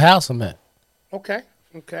 Depends what house I'm at. Okay.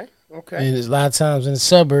 Okay. Okay. And there's a lot of times in the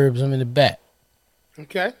suburbs, I'm in the back,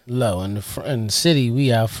 Okay. low. In the front, in the city,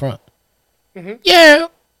 we out front. hmm Yeah,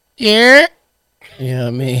 yeah. You know what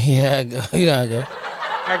I mean? Yeah, I go. Yeah, I go.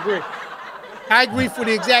 I agree. I agree for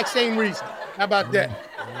the exact same reason. How about that?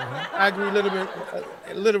 I agree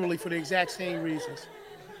literally for the exact same reasons.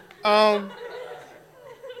 Um,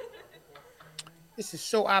 this is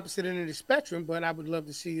so opposite end of the spectrum, but I would love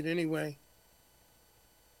to see it anyway.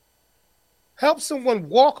 Help someone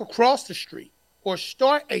walk across the street or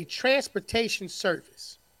start a transportation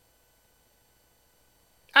service.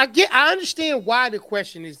 I understand why the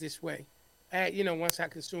question is this way. Once I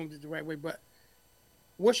consumed it the right way, but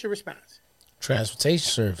what's your response? Transportation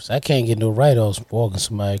service. I can't get no write-offs walking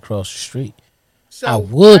somebody across the street. I So I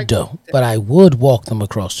would agree though, with that. but I would walk them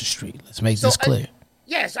across the street. Let's make So this clear.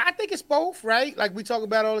 yes, I think it's both, right? Like we talk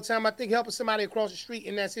about all the time. I think helping somebody across the street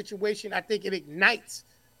in that situation, I think it ignites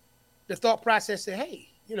the thought process that, hey,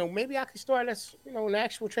 maybe I could start as, an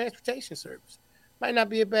actual transportation service. Might not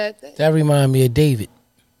be a bad thing. That remind me of David.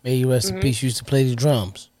 May you rest in hmm peace. Used to play the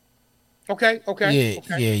drums. Okay, okay, Yeah,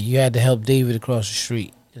 okay, yeah. You had to help David across the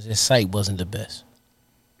street because his sight wasn't the best.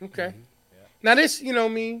 okay. Now this,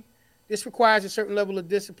 this requires a certain level of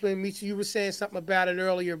discipline. Michi, you were saying something about it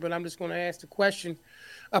earlier, but I'm just going to ask the question.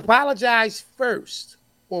 Apologize first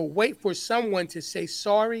or wait for someone to say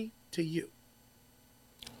sorry to you.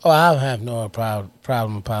 Oh, I have no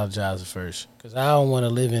problem apologizing first because I don't want to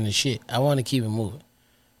live in the shit. I want to keep it moving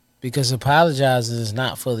because apologizing is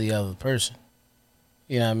not for the other person.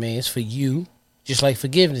 You know what I mean? It's for you, just like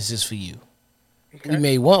forgiveness is for you. We Okay,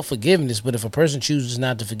 may want forgiveness, but if a person chooses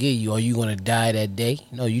not to forgive you, are you going to die that day?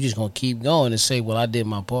 No, you're just going to keep going and say, well, I did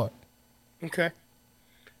my part. okay.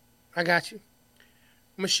 I got you.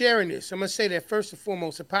 I'm sharing this. I'm going to say that first and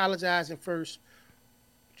foremost, apologizing first,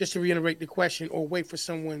 just to reiterate the question, or wait for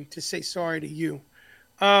someone to say sorry to you.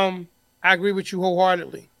 Um, I agree with you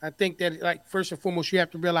wholeheartedly. I think that, like, first and foremost, you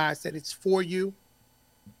have to realize that it's for you.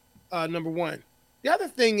 Number one. The other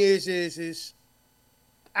thing is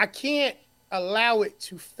I can't allow it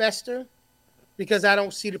to fester because I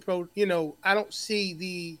don't see I don't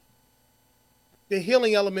see the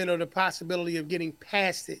healing element or the possibility of getting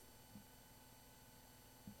past it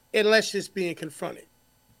unless it's being confronted.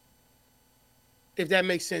 If that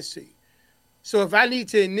makes sense to you. So if I need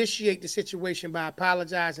to initiate the situation by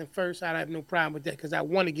apologizing first, I have no problem with that because I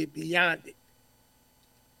want to get beyond it.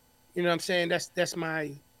 You know what I'm saying? That's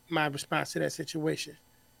my response to that situation.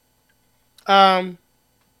 Um,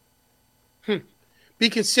 hmm. Be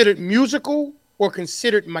considered musical or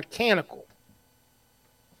considered mechanical.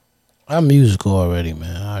 I'm musical already,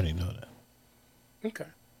 man. I already know that. Okay.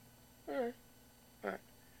 All right. All right.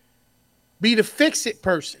 Be the fix it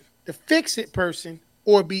person. The fix it person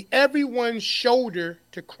or be everyone's shoulder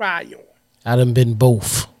to cry on. I done been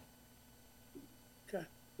both. Okay.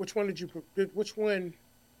 Which one did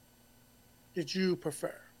you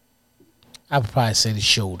prefer? I would probably say the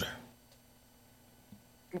shoulder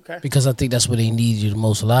Okay. because I think that's where they need you the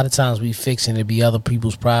most. A lot of times we fixing it be other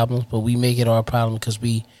people's problems, but we make it our problem because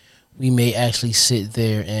we may actually sit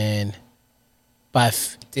there and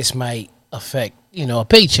this might affect a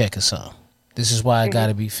paycheck or something. This is why I got Mm-hmm.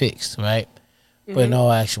 to be fixed, right? But in Mm-hmm.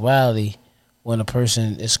 all actuality, when a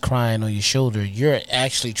person is crying on your shoulder, you're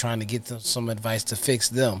actually trying to get them some advice to fix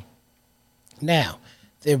them. Now,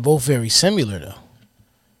 they're both very similar though,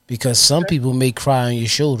 because some Okay. people may cry on your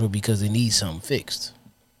shoulder because they need something fixed.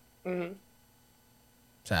 Mm-hmm.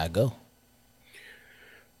 That's how I go.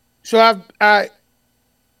 So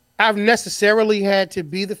I've necessarily had to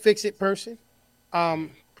be the fix it person.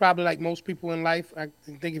 Probably like most people in life. I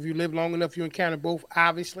think if you live long enough, you encounter both.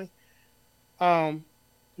 Obviously,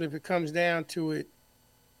 but if it comes down to it,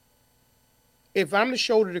 if I'm the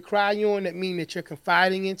shoulder to cry on, that means that you're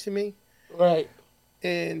confiding into me. Right.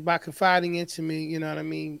 And by confiding into me, you know what I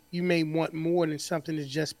mean. You may want more than something to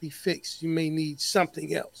just be fixed. You may need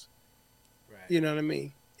something else. Right. You know what I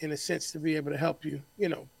mean, in a sense, to be able to help you.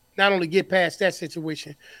 Not only get past that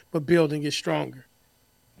situation, but build and get stronger.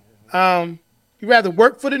 Um, you rather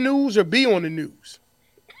work for the news or be on the news?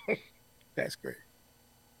 That's great.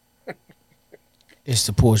 It's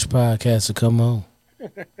the Porch Podcast to come on.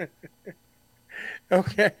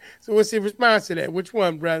 Okay. So what's your response to that? Which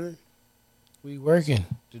one, brother? We working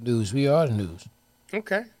the news. We are the news.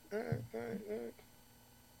 Okay. All right, all right, all right.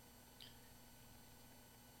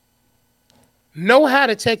 Know how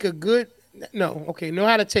to take a good no, okay, know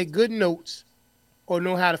how to take good notes or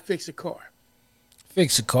know how to fix a car.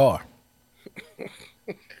 Fix a car.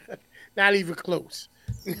 Not even close.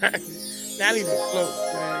 Not even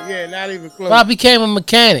close, man. Yeah, not even If I close. became a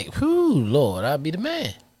mechanic, whew, Lord, I'd be the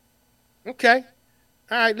man. Okay.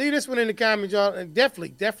 All right, leave this one in the comments, y'all. And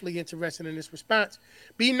definitely interested in this response.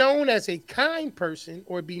 Be known as a kind person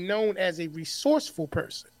or be known as a resourceful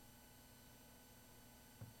person.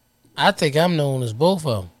 I think I'm known as both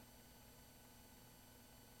of them.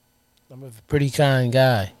 I'm a pretty kind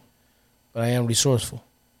guy, but I am resourceful.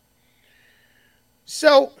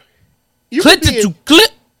 So you could Clip be it a, to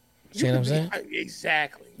clip. you See what could I'm be saying?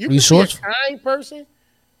 exactly. You could be a Resourceful. kind person,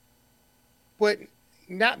 but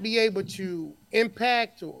not be able to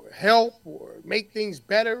impact or help or make things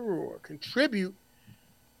better or contribute.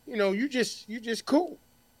 You just cool.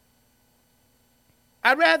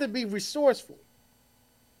 I'd rather be resourceful.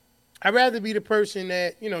 I'd rather be the person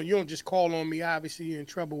that, you don't just call on me, obviously you're in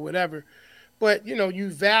trouble, whatever, but you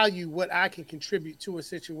value what I can contribute to a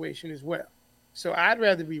situation as well. So I'd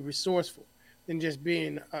rather be resourceful than just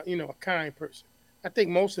being, a kind person. I think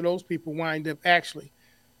most of those people wind up actually,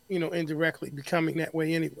 indirectly becoming that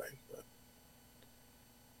way anyway. But,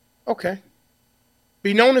 okay.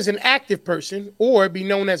 Be known as an active person or be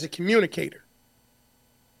known as a communicator.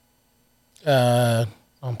 Uh,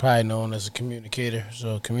 I'm probably known as a communicator,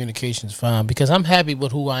 so communication's fine because I'm happy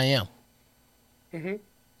with who I am. Hmm.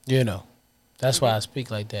 You know, that's why Hmm. I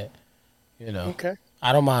speak like that. You know, Okay.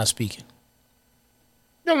 I don't mind speaking.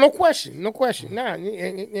 No, no question. No question. Nah,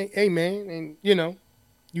 hey, man. And,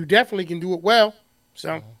 you definitely can do it well.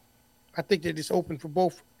 So I think that it's open for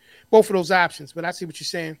both of those options. But I see what you're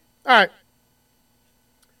saying. All right.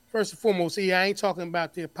 First and foremost, I ain't talking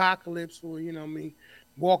about the apocalypse or,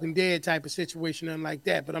 Walking Dead type of situation, nothing like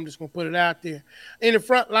that. But I'm just going to put it out there. In the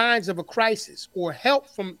front lines of a crisis or help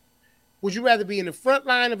from, would you rather be in the front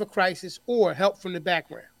line of a crisis or help from the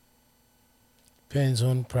background? Depends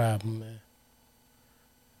on the problem, man.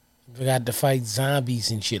 If I got to fight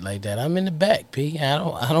zombies and shit like that, I'm in the back, P. I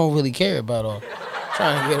don't really care about all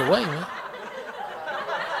trying to get away, man.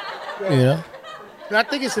 You Well, know, I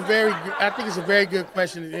think it's a very good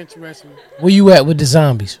question and interesting. where you at with the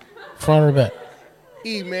zombies? Front or back?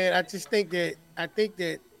 Man, I think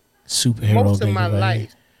that Superhero most of nigga my right here.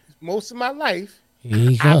 life, most of my life, Here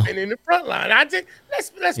you I've go. been in the front line. I just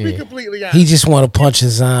let's be Yeah. completely He honest. just want to punch a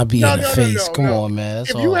zombie in No, the no, no, face. no, Come no. on, man. That's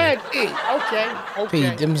If you all. had okay, Pete,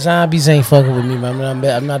 okay, them zombies ain't fucking with me, man.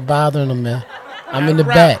 I'm not bothering them, man. I'm not in a the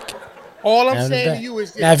problem. back. All I'm I'm in the saying to back. you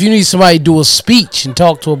is Now, if this. you need somebody to do a speech and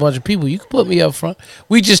talk to a bunch of people, you can put me up front.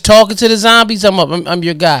 We just talking to the zombies. I'm up. I'm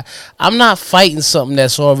your guy. I'm not fighting something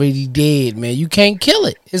that's already dead, man. You can't kill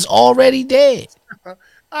it. It's already dead. All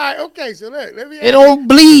right, okay. So let me It ask you. don't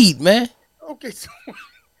bleed, man. Okay, so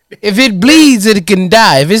If it let me. bleeds, it can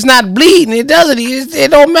die. If it's not bleeding, it doesn't.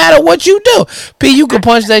 It don't matter what you do. P, you can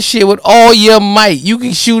punch that shit with all your might. You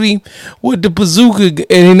can shoot him with the bazooka,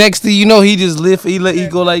 and the next thing you know, he just lift. He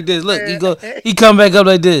go like this. Look, he come back up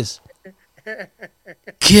like this.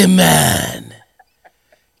 Kidman,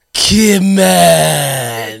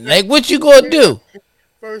 Kidman. Like what you gonna do?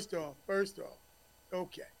 First off,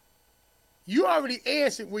 okay. You already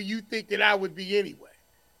answered where you think that I would be anyway.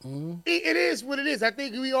 It is what it is. I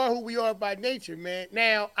think we are who we are by nature, man.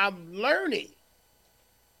 Now I'm learning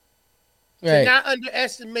to Right, not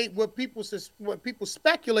underestimate what people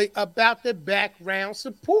speculate about the background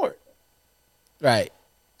support. right.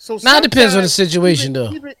 So Now it depends on the sometimes, situation,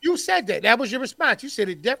 though. even you said that. That was your response. You said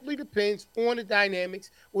it definitely depends on the dynamics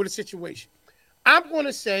or the situation. I'm going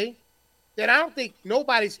to say that I don't think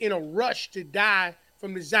nobody's in a rush to die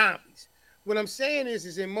from the zombies. What I'm saying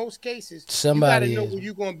is in most cases, you got to Somebody know is. where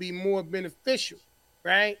you're going to be more beneficial,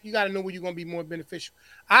 right? You got to know where you're going to be more beneficial.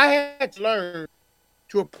 I had to learn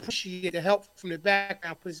to appreciate the help from the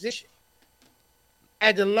background position. I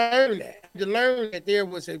had to learn that. I had to learn that there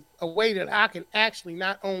was a way that I can actually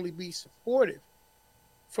not only be supportive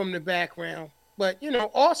from the background, but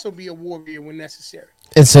also be a warrior when necessary.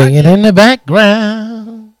 And So I singing get in it. the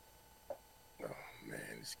background. Oh man,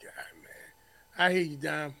 this guy, man. I hear you,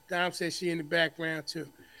 Dom. Dom says she in the background too.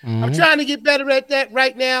 I'm Mm-hmm. trying to get better at that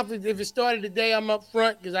right now. If it started today, I'm up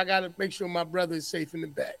front because I got to make sure my brother is safe in the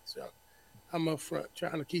back. So I'm up front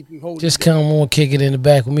trying to keep him holding Just down. come on, kick it in the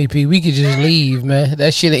back with me, P. We could just leave, man.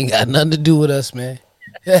 That shit ain't got nothing to do with us, man.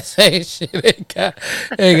 That same shit ain't got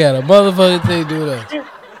a motherfucking thing to do with us.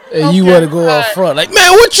 And you Okay, want all to go up right. front like,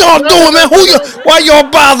 man, what y'all No, no, doing, no, man? no, no, Why no.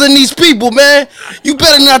 y'all bothering these people, man? You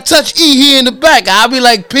better not touch E here in the back. I'll be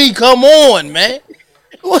like, P, come on, man.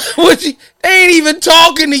 They ain't even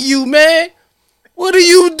talking to you, man. What are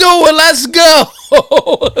you doing? Let's go.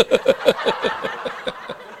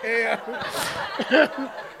 Yeah.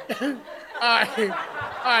 All right.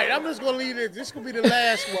 All right. I'm just gonna leave this. This gonna be the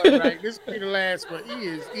last one, right? This will be the last one. He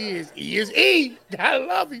is. I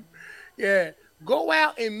love him. Yeah. Go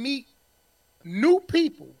out and meet new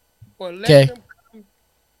people or let Okay. them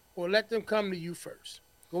let them come to you first.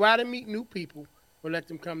 Go out and meet new people, or let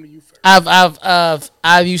them come to you first.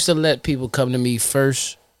 I've used to let people come to me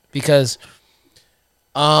first because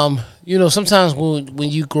sometimes when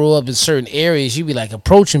you grow up in certain areas, you be like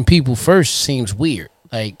approaching people first seems weird.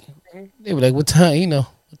 Like Mhm. they be like, what time,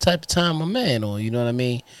 what type of time a man on, you know what I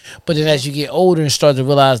mean? But then as you get older and start to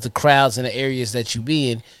realize the crowds and the areas that you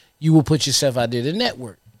be in, you will put yourself out there to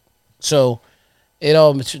network. So it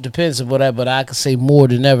all depends on what but I could say more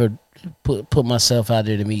than ever put myself out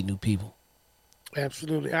there to meet new people.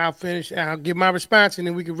 Absolutely. I'll finish. I'll give my response, and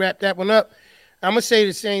then we can wrap that one up. I'm gonna say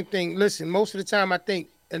the same thing. Listen, most of the time, I think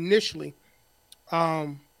initially,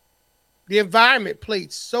 um, the environment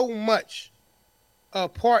played so much a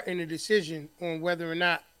part in the decision on whether or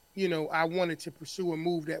not I wanted to pursue and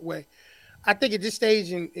move that way. I think at this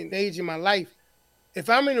stage in age in my life, if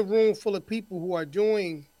I'm in a room full of people who are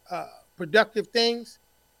doing productive things,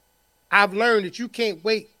 I've learned that you can't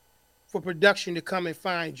wait for production to come and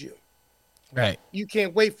find you. Right. You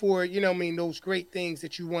can't wait for those great things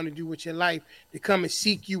that you want to do with your life to come and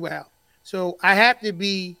seek you out. So I have to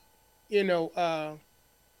be, you know, uh,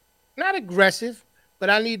 not aggressive, but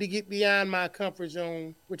I need to get beyond my comfort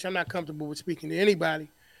zone, which I'm not comfortable with speaking to anybody,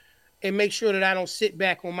 and make sure that I don't sit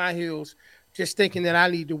back on my heels just thinking that I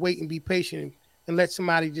need to wait and be patient and let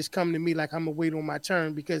somebody just come to me like I'm gonna wait on my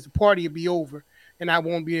turn because the party will be over and I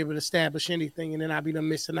won't be able to establish anything and then I'll be done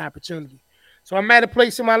missing an opportunity. So I'm at a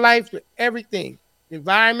place in my life that everything,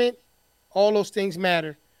 environment, all those things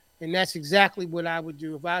matter. And that's exactly what I would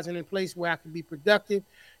do if I was in a place where I could be productive,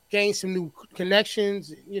 gain some new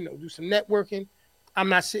connections, do some networking. I'm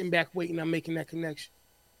not sitting back waiting. I'm making that connection.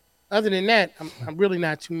 Other than that, I'm really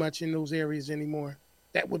not too much in those areas anymore.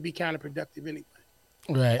 That would be counterproductive anyway.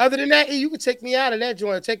 Right. Other than that, you could take me out of that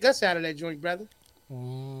joint, or take us out of that joint, brother.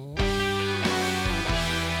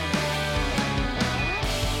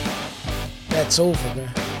 That's over,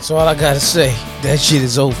 man. That's all I gotta say. That shit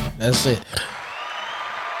is over. That's it.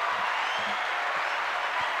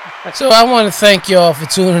 So I want to thank y'all for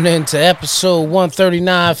tuning in to episode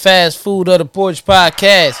 139, Fast Food of the Porch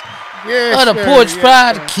Podcast. Yes, Of the sir. Porch Yes, sir.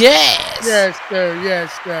 Podcast. Yes, sir.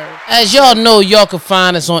 Yes, sir. As y'all know, y'all can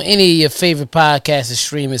find us on any of your favorite podcast and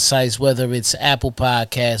streaming sites, whether it's Apple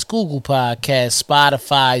Podcasts, Google Podcasts,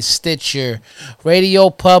 Spotify, Stitcher, Radio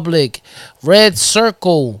Public, Red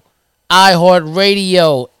Circle,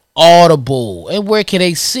 iHeartRadio, Audible. And where can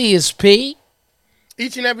they see us, P?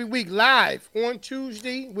 Each and every week live on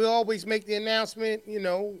Tuesday. We'll always make the announcement,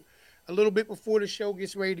 a little bit before the show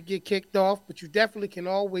gets ready to get kicked off. But you definitely can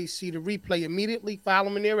always see the replay immediately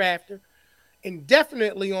following thereafter. And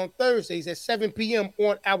definitely on Thursdays at 7 p.m.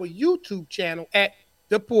 on our YouTube channel at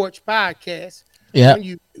The Porch Podcast Yeah. on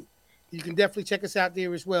YouTube. You can definitely check us out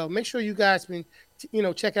there as well. Make sure you guys can,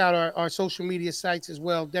 check out our social media sites as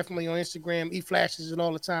well. Definitely on Instagram. E-flashes it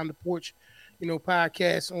all the time. The Porch,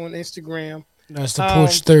 podcast on Instagram. That's the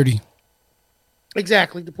Porch 30.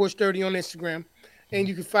 Exactly. The Porch 30 on Instagram. And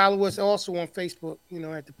you can follow us also on Facebook,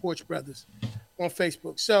 at the Porch Brothers on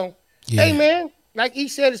Facebook. So, hey, Yeah. man, like he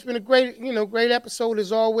said, it's been a great episode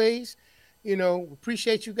as always.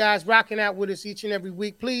 Appreciate you guys rocking out with us each and every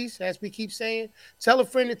week. Please, as we keep saying, tell a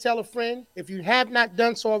friend to tell a friend. If you have not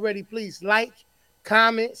done so already, please like,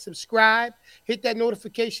 comment, subscribe, hit that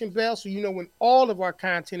notification bell so you know when all of our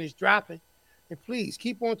content is dropping. And please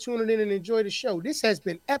keep on tuning in and enjoy the show. This has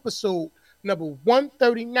been episode number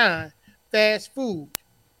 139, Fast Food.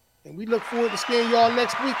 And we look forward to seeing y'all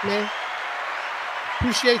next week, man.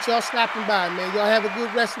 Appreciate y'all stopping by, man. Y'all have a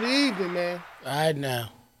good rest of the evening, man. All right, now.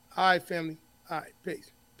 All right, family. All right,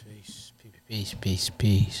 peace.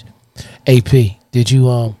 Peace. AP, did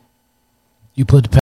you put the